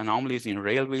 Unexplained anomalies in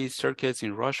railway circuits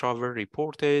in Russia were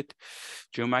reported.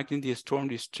 Geomagnetic storm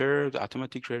disturbed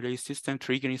automatic relay system,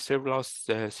 triggering several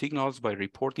signals by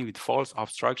reporting with false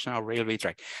obstruction of railway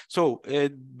track. So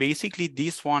basically,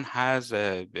 this one has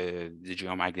the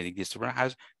geomagnetic disturbance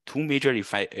has two major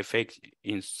effects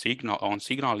in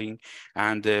signaling,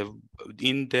 and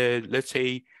in the, let's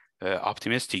say,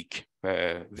 optimistic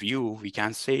view, we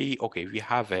can say, okay, we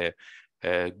have a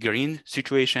green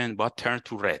situation, but turn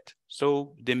to red.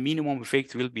 So the minimum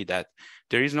effect will be that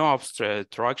there is no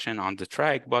obstruction on the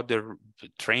track, but the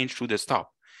train should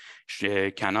stop,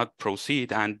 cannot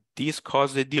proceed, and this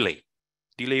caused a delay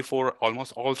for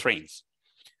almost all trains.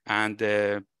 And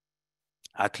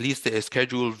at least the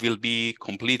schedule will be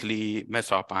completely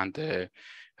messed up, and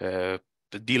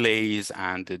the delays,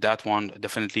 and that one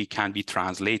definitely can be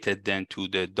translated then to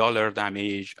the dollar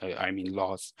damage,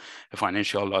 loss,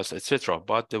 financial loss, etc.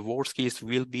 But the worst case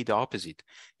will be the opposite.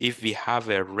 If we have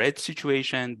a red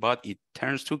situation, but it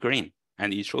turns to green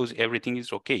and it shows everything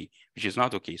is okay, which is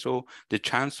not okay. So the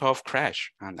chance of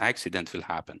crash and accident will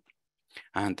happen.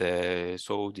 And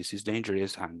so this is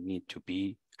dangerous and need to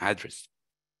be addressed.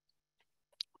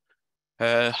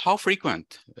 How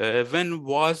frequent? When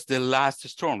was the last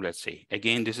storm, let's say?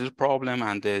 Again, this is a problem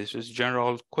and this is a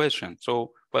general question.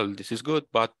 So, well, this is good,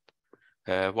 but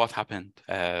what happened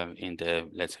in the,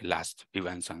 let's say, last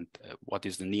events, and what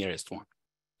is the nearest one?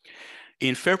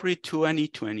 In February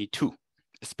 2022,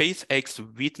 SpaceX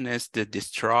witnessed the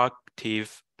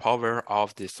destructive power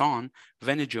of the sun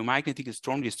when a geomagnetic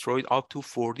storm destroyed up to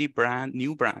 40 brand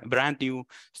new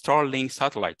Starlink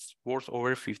satellites worth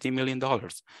over $50 million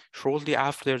shortly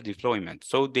after deployment.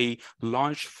 So they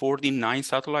launched 49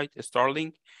 satellites,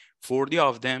 Starlink, 40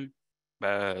 of them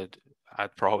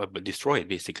had probably destroyed,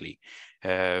 basically.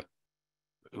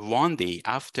 One day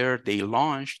after they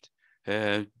launched,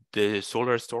 the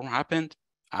solar storm happened,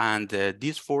 and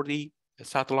these 40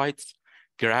 satellites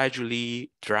gradually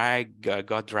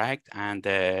got dragged and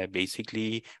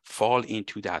basically fall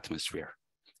into the atmosphere.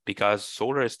 Because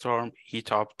solar storm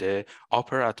heat up the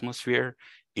upper atmosphere,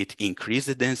 it increased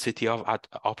the density of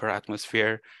upper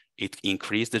atmosphere, it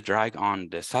increased the drag on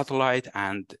the satellite,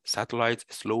 and satellites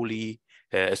slowly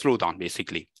slow down,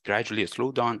 basically, gradually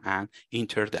slow down and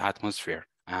enter the atmosphere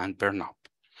and burn up.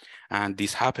 And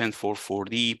this happened for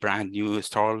 40 brand new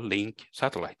Starlink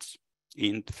satellites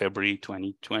in February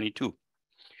 2022.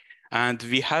 And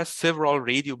we had several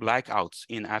radio blackouts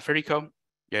in Africa,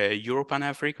 Europe and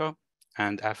Africa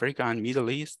and Middle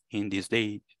East in these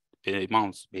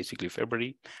months, basically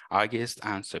February, August,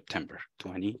 and September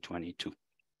 2022.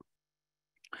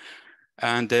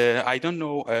 And I don't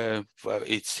know,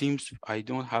 it seems I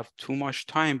don't have too much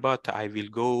time, but I will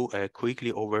go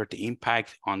quickly over the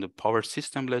impact on the power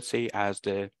system, let's say, as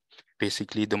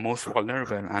basically the most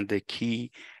vulnerable and the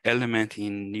key element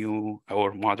in new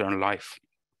or modern life.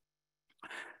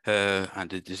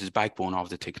 And this is backbone of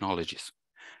the technologies.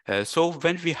 So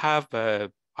when we have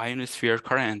ionosphere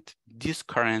current, this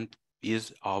current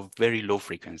is of very low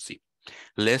frequency,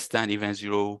 less than even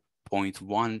 0.1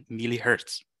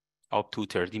 millihertz. Up to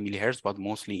 30 millihertz, but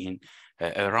mostly in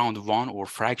around 1 or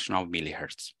fraction of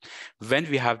millihertz. When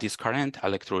we have this current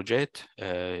electrojet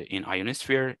in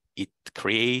ionosphere, it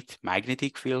creates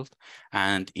magnetic field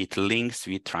and it links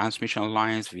with transmission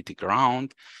lines with the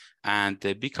ground. And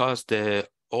because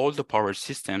all the power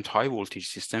systems, high voltage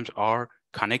systems, are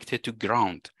connected to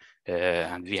ground,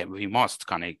 and we must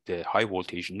connect the high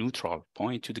voltage neutral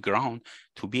point to the ground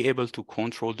to be able to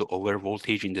control the over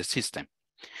voltage in the system.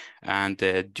 And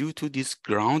due to this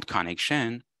ground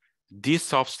connection, this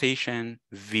substation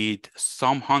with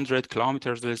some 100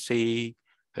 kilometers, let's say,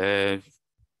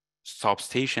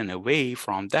 substation away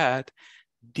from that,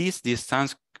 this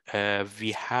distance,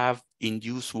 we have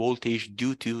induced voltage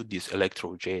due to this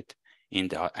electrojet in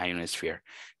the ionosphere.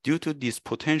 Due to this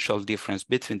potential difference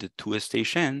between the two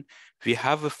stations, we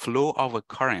have a flow of a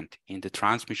current in the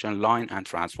transmission line and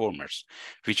transformers,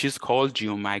 which is called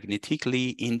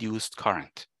geomagnetically induced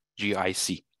current,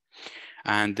 GIC.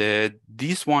 And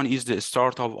this one is the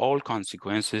start of all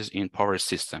consequences in power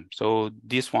system. So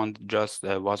this one just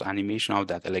was animation of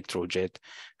that electrojet,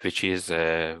 which is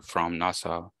from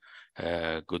NASA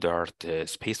Goddard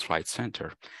Space Flight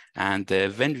Center. And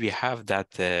when we have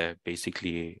that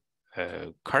basically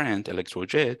current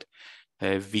electrojet,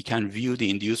 we can view the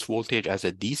induced voltage as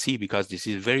a DC because this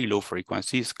is very low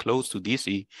frequency, it's close to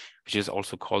DC, which is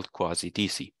also called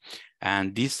quasi-DC.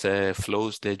 And this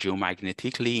flows the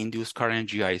geomagnetically induced current,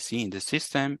 GIC, in the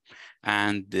system.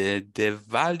 And the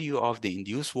value of the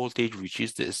induced voltage, which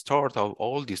is the start of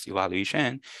all this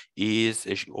evaluation, is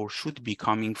or should be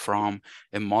coming from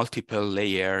a multiple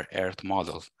layer Earth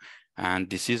model. And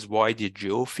this is why the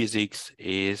geophysics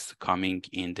is coming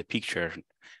in the picture.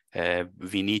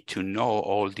 We need to know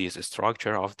all this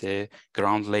structure of the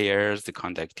ground layers, the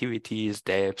conductivities,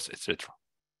 depths, etc.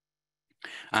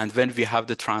 And when we have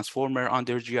the transformer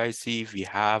under GIC, we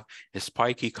have a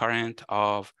spiky current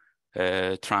of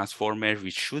transformer,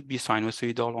 which should be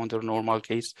sinusoidal under normal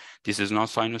case. This is not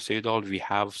sinusoidal. We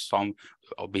have some,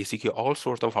 basically all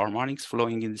sorts of harmonics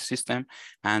flowing in the system,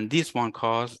 and this one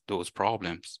caused those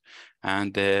problems.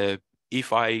 And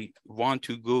if I want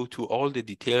to go to all the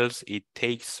details, it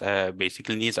takes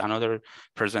basically needs another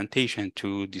presentation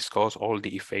to discuss all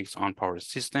the effects on power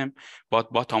system.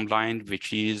 But bottom line,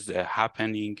 which is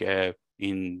happening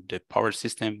in the power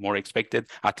system, more expected,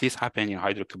 at least happened in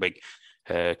Hydro-Quebec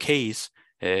case,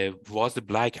 was the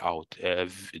blackout.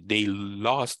 They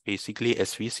lost basically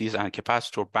SVCs and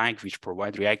capacitor bank, which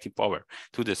provide reactive power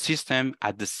to the system.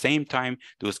 At the same time,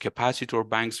 those capacitor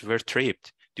banks were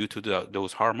tripped due to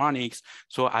those harmonics.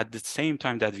 So at the same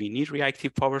time that we need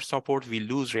reactive power support, we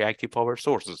lose reactive power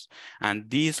sources. And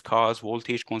these cause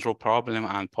voltage control problem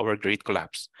and power grid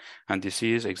collapse. And this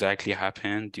is exactly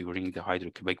happened during the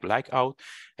Hydro-Quebec blackout.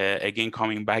 Again,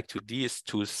 coming back to this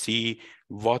to see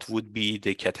what would be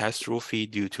the catastrophe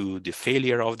due to the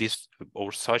failure of this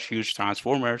or such huge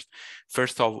transformers.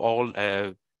 First of all,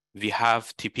 we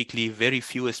have typically very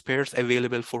few spares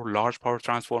available for large power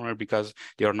transformer because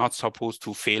they are not supposed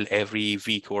to fail every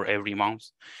week or every month.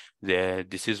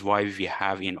 This is why we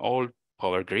have in all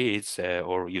power grids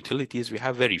or utilities, we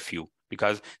have very few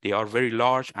because they are very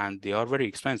large and they are very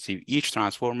expensive. Each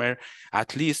transformer,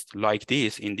 at least like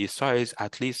this in this size,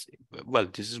 at least, well,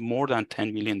 this is more than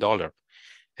 $10 million.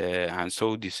 And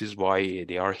so this is why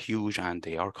they are huge and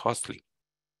they are costly.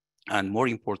 And more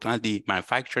importantly,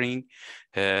 manufacturing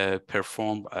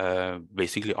performed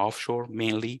basically offshore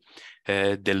mainly.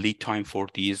 The lead time for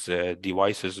these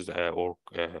devices or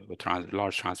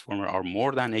large transformer are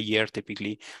more than a year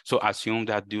typically. So assume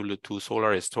that due to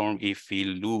solar storm, if we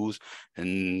lose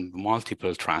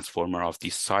multiple transformer of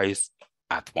this size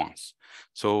at once.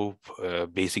 So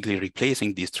basically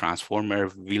replacing this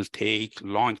transformer will take a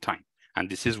long time. And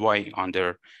this is why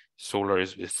under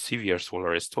severe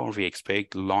solar storm, we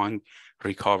expect long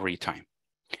recovery time.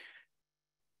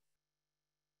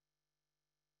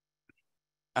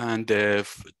 And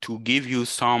to give you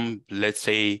some, let's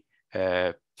say,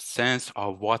 sense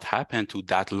of what happened to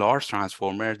that large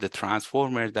transformer, the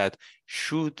transformer that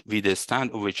should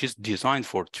withstand, which is designed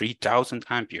for 3,000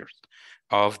 amperes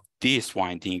of this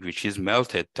winding, which is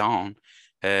melted down.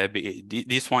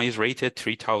 This one is rated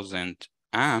 3,000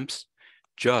 amps.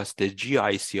 Just the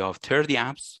GIC of 30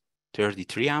 amps,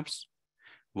 33 amps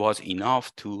was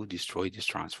enough to destroy this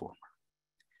transformer.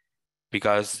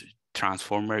 Because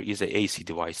transformer is an AC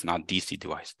device, not DC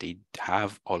device. They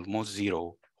have almost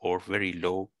zero or very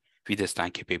low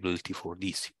withstand capability for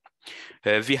DC.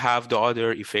 We have the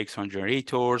other effects on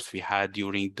generators. We had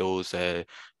during those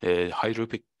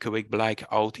Hydro-Quebec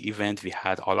blackout event, we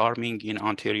had alarming in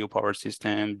Ontario power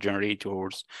system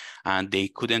generators, and they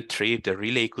couldn't trip, the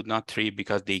relay could not trip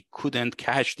because they couldn't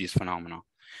catch this phenomenon.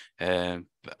 And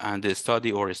the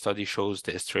study shows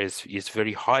the stress is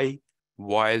very high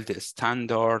while the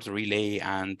standard relay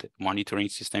and monitoring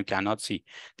system cannot see.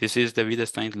 This is the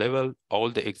withstand level. All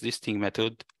the existing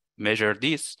method measure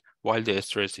this, while the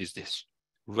stress is this,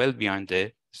 well beyond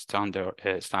the standard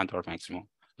maximum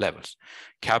levels.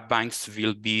 Cap banks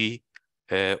will be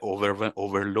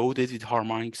overloaded with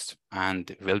harmonics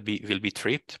and will be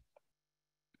tripped.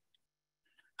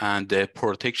 And the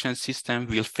protection system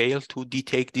will fail to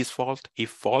detect this fault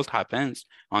if fault happens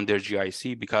under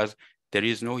GIC because there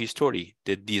is no history.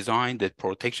 The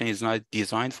protection is not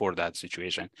designed for that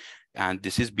situation. And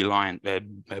this is blind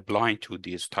to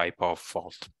this type of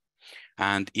fault.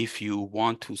 And if you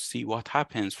want to see what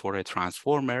happens for a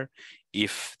transformer,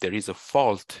 if there is a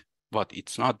fault, but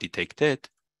it's not detected,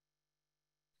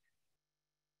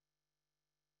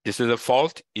 this is a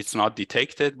fault, it's not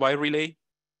detected by relay,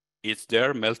 it's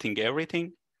there melting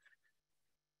everything.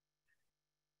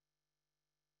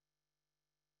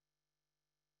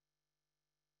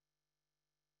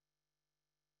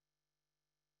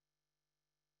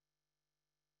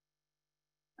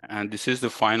 And this is the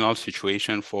final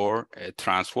situation for a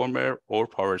transformer or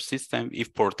power system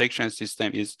if protection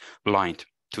system is blind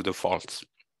to the faults.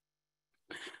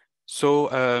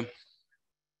 So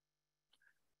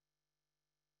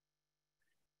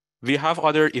we have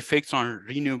other effects on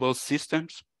renewable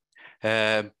systems.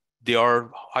 They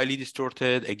are highly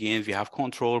distorted. Again, we have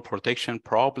control, protection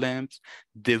problems.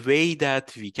 The way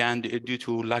that we can, due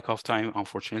to lack of time,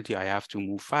 unfortunately, I have to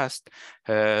move fast.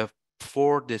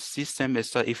 For the system,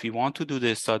 if we want to do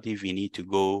the study, we need to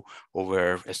go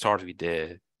over, start with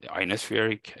the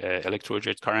ionospheric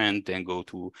electrojet current, then go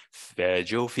to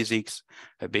geophysics,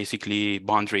 basically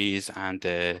boundaries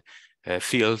and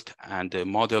field, and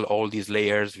model all these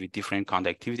layers with different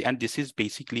conductivity. And this is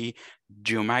basically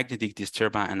geomagnetic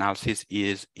disturbance analysis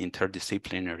is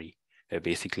interdisciplinary,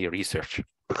 basically research.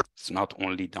 It's not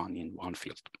only done in one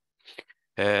field.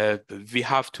 We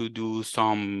have to do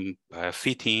some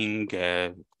fitting,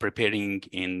 preparing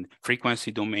in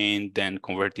frequency domain, then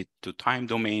convert it to time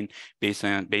domain based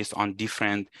on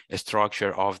different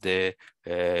structure of the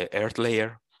earth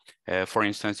layer. For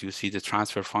instance, you see the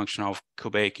transfer function of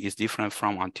Quebec is different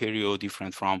from Ontario,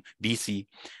 different from BC,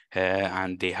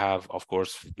 and they have, of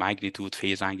course, magnitude,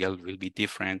 phase angle will be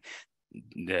different.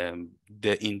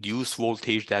 The induced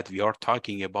voltage that we are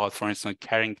talking about, for instance,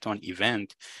 Carrington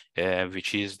event,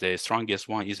 which is the strongest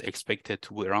one, is expected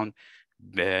to be around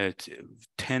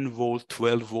 10 volt,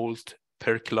 12 volt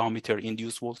per kilometer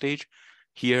induced voltage.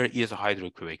 Here is a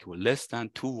hydroequivocal. Less than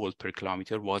 2 volts per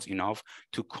kilometer was enough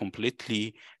to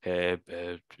completely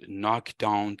knock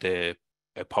down the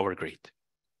power grid.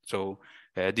 So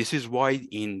this is why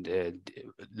in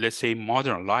let's say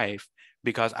modern life,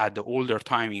 because at the older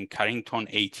time in Carrington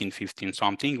 1815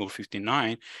 something or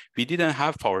 59, we didn't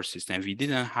have power system, we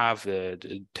didn't have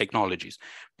the technologies.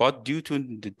 But due to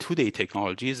the today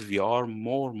technologies, we are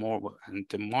more and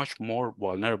much more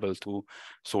vulnerable to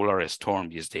solar storm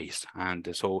these days.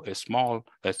 And so a small,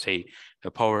 let's say, a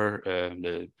power,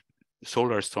 the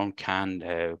solar storm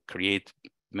can create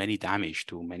many damage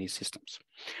to many systems.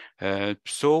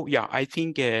 So yeah, I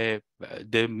think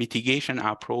the mitigation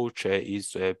approach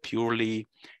is purely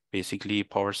basically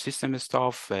power system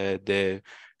stuff.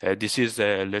 This is,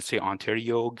 let's say,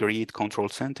 Ontario Grid Control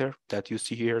Center that you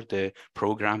see here. The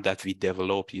program that we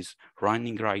developed is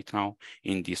running right now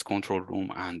in this control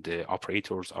room, and the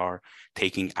operators are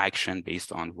taking action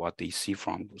based on what they see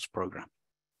from this program.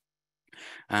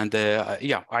 And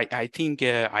yeah, I think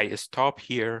I stop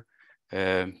here.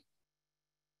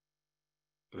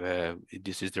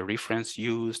 This is the reference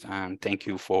used, and thank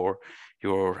you for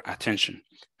your attention.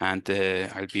 And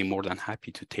I'll be more than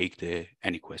happy to take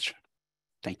any question.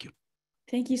 Thank you.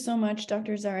 Thank you so much,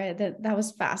 Dr. Zare. That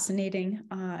was fascinating.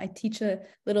 I teach a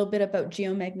little bit about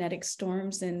geomagnetic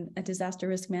storms in a disaster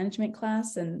risk management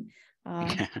class, and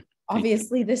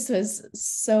obviously this was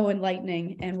so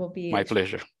enlightening and will be my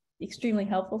pleasure. Extremely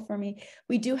helpful for me.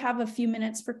 We do have a few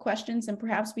minutes for questions, and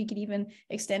perhaps we could even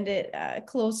extend it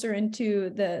closer into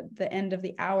the end of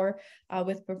the hour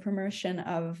with the permission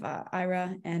of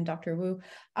Ira and Dr. Wu.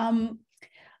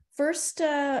 First,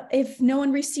 if no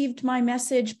one received my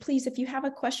message, please, if you have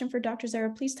a question for Dr.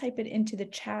 Zare, please type it into the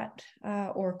chat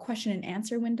or question and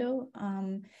answer window,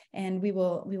 and we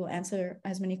will answer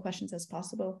as many questions as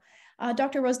possible.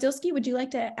 Dr. Rozdilsky, would you like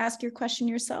to ask your question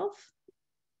yourself?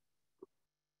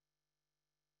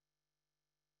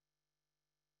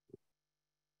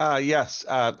 Yes,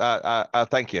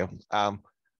 thank you.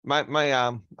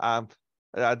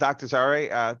 Dr.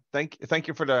 Zare, thank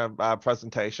you for the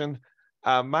presentation.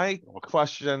 My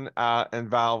question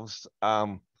involves,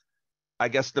 I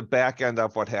guess, the back end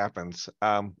of what happens.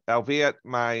 Albeit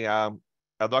my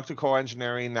electrical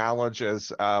engineering knowledge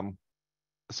is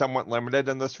somewhat limited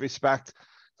in this respect,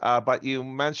 but you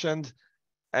mentioned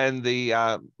in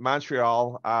the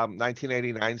Montreal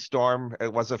 1989 storm,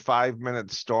 it was a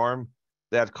 5-minute storm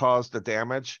that caused the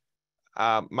damage.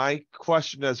 My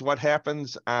question is, what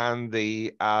happens on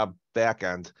the back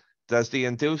end? Does the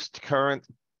induced current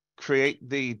create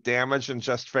the damage and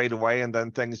just fade away, and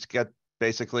then things get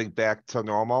basically back to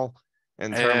normal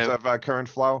in terms of current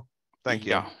flow? Thank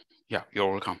you. Yeah, you're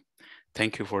welcome.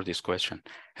 Thank you for this question.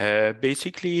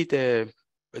 Basically, the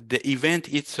event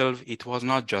itself, it was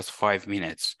not just 5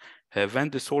 minutes. When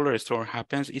the solar storm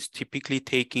happens, it's typically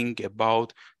taking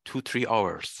about 2-3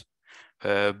 hours.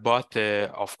 But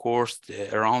of course,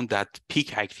 around that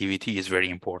peak activity is very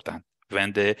important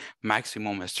when the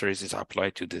maximum stress is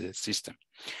applied to the system.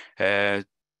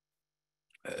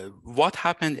 What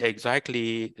happened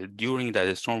exactly during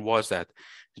that storm was that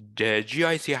the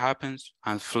GIC happens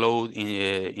and flows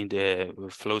in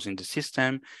the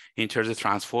system, enters the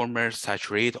transformer,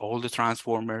 saturate all the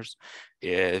transformers.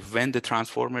 When the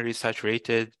transformer is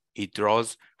saturated, it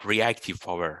draws reactive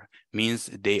power, means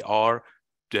they are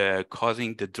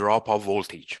causing the drop of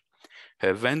voltage.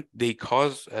 When they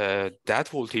cause that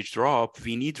voltage drop,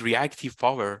 we need reactive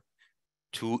power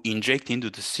to inject into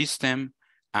the system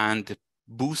and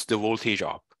boost the voltage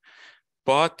up.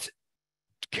 But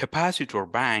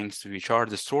capacitor banks, which are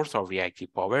the source of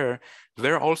reactive power,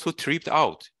 were also tripped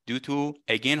out due to,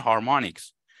 again,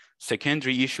 harmonics.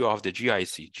 Secondary issue of the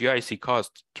GIC. GIC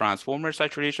caused transformer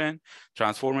saturation.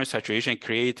 Transformer saturation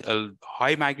create a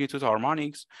high magnitude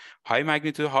harmonics. High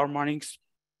magnitude harmonics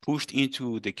pushed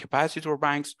into the capacitor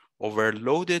banks,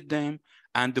 overloaded them,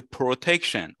 and the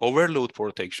protection, overload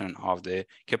protection of the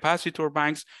capacitor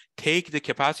banks take the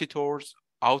capacitors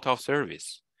out of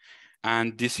service.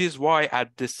 And this is why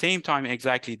at the same time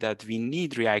exactly that we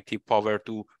need reactive power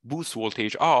to boost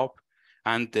voltage up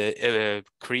and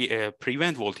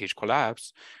prevent voltage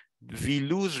collapse, we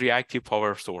lose reactive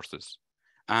power sources.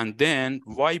 And then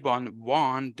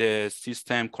one, the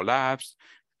system collapsed,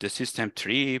 the system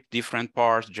tripped, different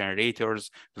parts,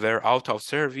 generators were out of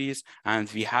service, and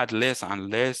we had less and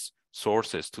less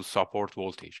sources to support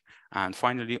voltage. And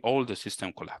finally, all the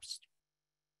system collapsed.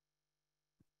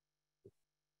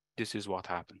 This is what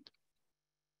happened.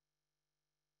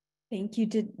 Thank you.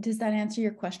 Does that answer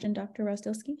your question, Dr.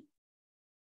 Rozdilsky?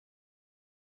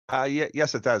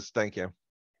 Yes, it does. Thank you.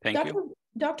 Thank you.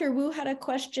 Dr. Wu had a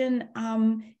question.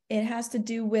 It has to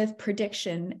do with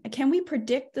prediction. Can we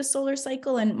predict the solar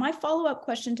cycle? And my follow-up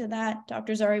question to that,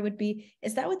 Dr. Zare, would be,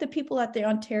 is that what the people at the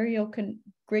Ontario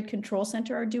Grid Control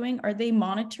Center are doing? Are they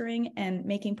monitoring and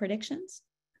making predictions?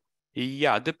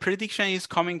 Yeah, the prediction is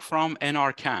coming from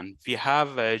NRCan. We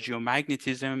have a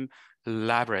geomagnetism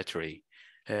laboratory.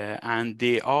 And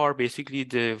they are basically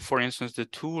for instance, the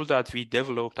tool that we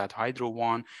developed at Hydro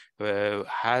One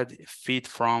had fit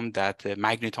from that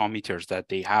magnetometers that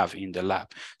they have in the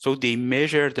lab. So they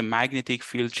measure the magnetic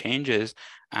field changes,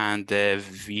 and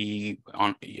in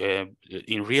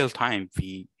real time,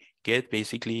 we get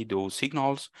basically those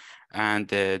signals and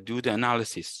do the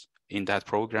analysis. In that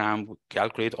program, we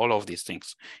calculate all of these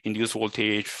things: induced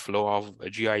voltage, flow of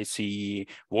GIC,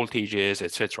 voltages,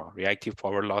 etc., reactive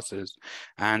power losses.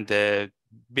 And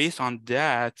based on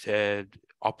that,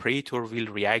 operator will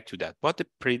react to that. But the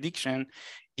prediction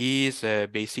is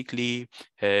basically,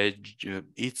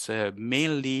 it's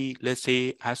mainly, let's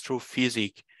say,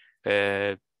 astrophysics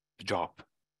job.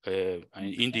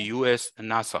 In the US,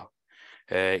 NASA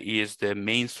is the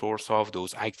main source of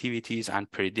those activities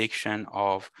and prediction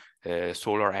of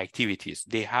solar activities.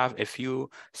 They have a few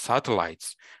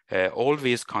satellites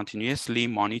always continuously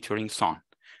monitoring sun.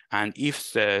 And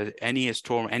if any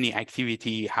storm, any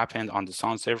activity happened on the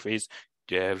sun surface,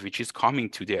 which is coming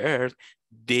to the Earth,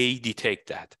 they detect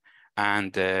that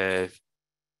and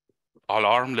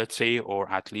alarm, let's say, or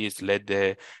at least let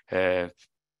the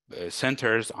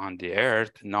centers on the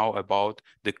Earth know about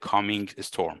the coming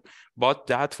storm. But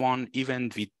that one,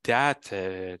 even with that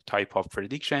type of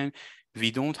prediction, we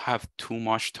don't have too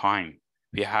much time.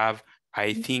 We have,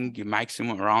 I think,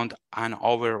 maximum around an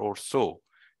hour or so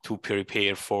to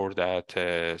prepare for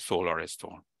that solar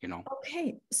storm, you know.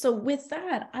 Okay, so with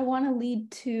that, I want to lead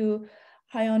to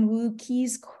Hyeon Woo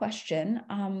Ki's question.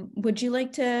 Would you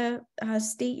like to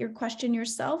state your question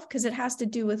yourself? Because it has to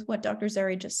do with what Dr.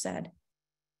 Zare just said.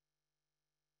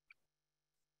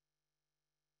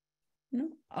 No.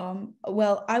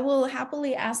 Well, I will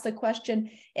happily ask the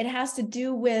question. It has to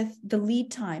do with the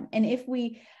lead time. And if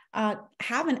we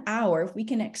have an hour, if we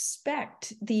can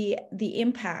expect the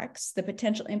impacts, the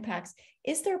potential impacts,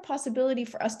 is there a possibility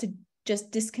for us to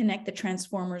just disconnect the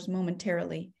transformers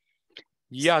momentarily?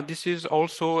 Yeah, this is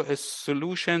also a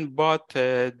solution, but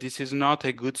this is not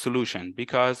a good solution,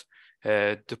 because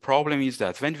the problem is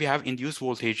that when we have induced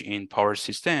voltage in power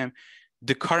system,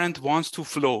 the current wants to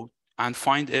flow and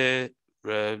find a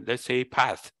let's say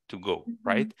path to go,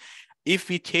 right? If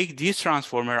we take this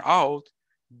transformer out,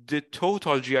 the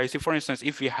total GIC, for instance,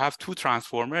 if we have two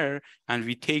transformers and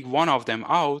we take one of them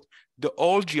out, the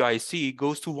all GIC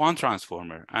goes to one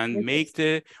transformer and make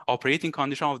the operating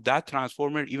condition of that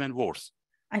transformer even worse.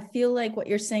 I feel like what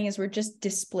you're saying is we're just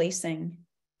displacing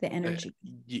the energy.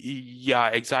 Yeah,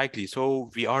 exactly.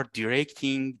 So we are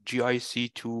directing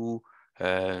GIC to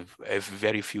a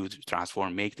very few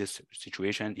transform, make this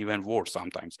situation even worse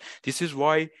sometimes. This is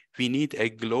why we need a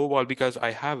global, because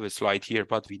I have a slide here,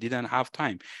 but we didn't have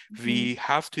time. We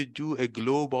have to do a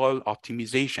global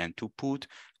optimization to put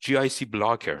GIC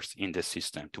blockers in the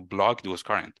system to block those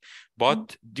current.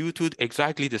 But due to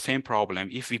exactly the same problem,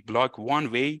 if we block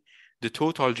one way, the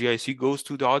total GIC goes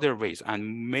to the other ways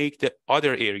and make the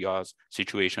other areas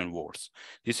situation worse.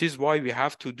 This is why we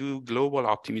have to do global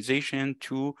optimization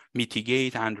to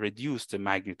mitigate and reduce the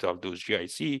magnitude of those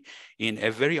GIC in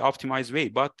a very optimized way.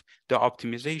 But the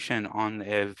optimization on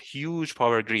a huge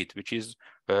power grid, which is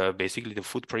basically the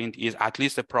footprint, is at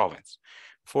least a province.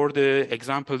 For the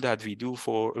example that we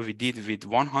did with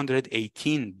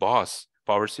 118 bus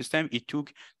power system, it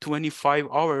took 25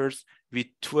 hours with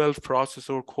 12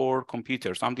 processor core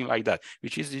computers, something like that,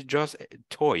 which is just a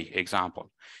toy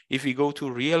example. If we go to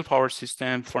real power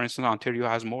system, for instance, Ontario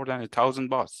has more than 1,000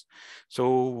 bus.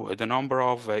 So the number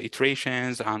of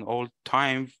iterations and all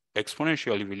time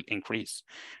exponentially will increase.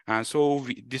 And so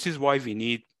this is why we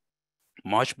need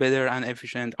much better and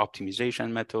efficient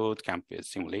optimization method, campus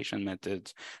simulation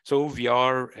methods. So we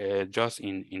are just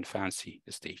in infancy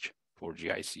stage for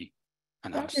GIC.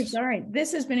 Dr. Zare,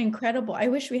 this has been incredible. I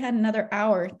wish we had another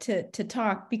hour to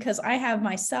talk, because I have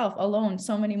myself alone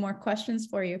so many more questions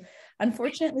for you.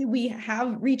 Unfortunately, we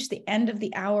have reached the end of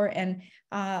the hour. And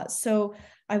so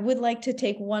I would like to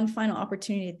take one final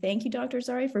opportunity to thank you, Dr.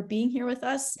 Zare, for being here with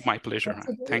us. My pleasure.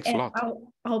 Thanks a lot.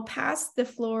 I'll pass the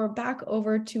floor back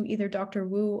over to either Dr.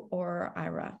 Wu or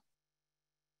Ira.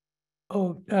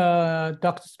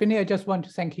 Dr. Spinney, I just want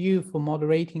to thank you for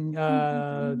moderating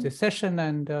the session,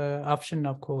 and Afshin,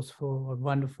 of course, for a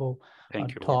wonderful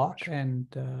talk. And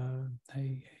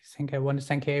I think I want to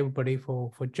thank everybody for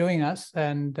joining us.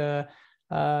 And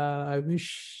I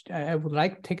would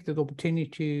like to take the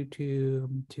opportunity to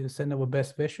send our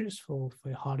best wishes for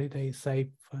a holiday, safe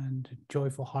and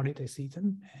joyful holiday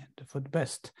season, and for the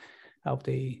best of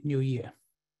the new year.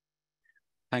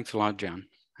 Thanks a lot, John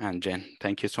and Jen.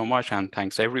 Thank you so much, and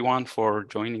thanks everyone for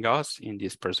joining us in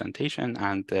this presentation,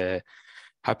 and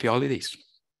happy holidays.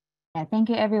 Yeah, thank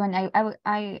you, everyone.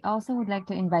 I also would like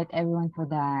to invite everyone for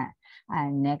the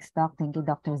next talk. Thank you,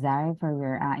 Dr. Zare, for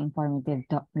your informative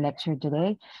lecture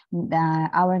today.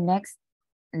 Our next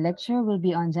lecture will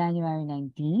be on January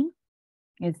 19.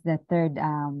 It's the third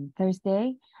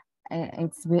Thursday.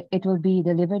 It will be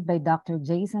delivered by Dr.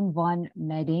 Jason Von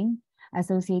Medding,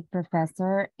 Associate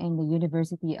Professor in the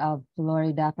University of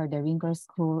Florida for the Rinker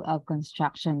School of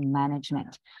Construction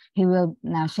Management. He will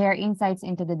now share insights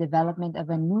into the development of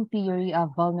a new theory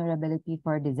of vulnerability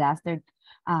for disaster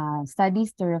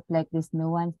studies to reflect this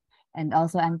nuance, and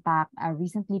also unpack a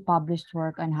recently published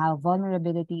work on how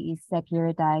vulnerability is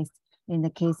securitized in the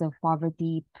case of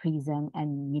poverty, prison,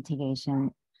 and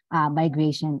mitigation,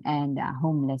 migration, and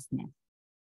homelessness.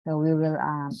 So we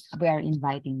are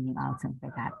inviting you also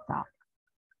for that talk.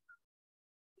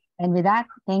 And with that,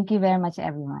 thank you very much,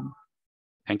 everyone.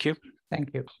 Thank you.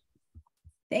 Thank you.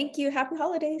 Thank you. Happy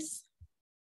holidays.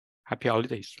 Happy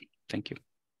holidays. Thank you.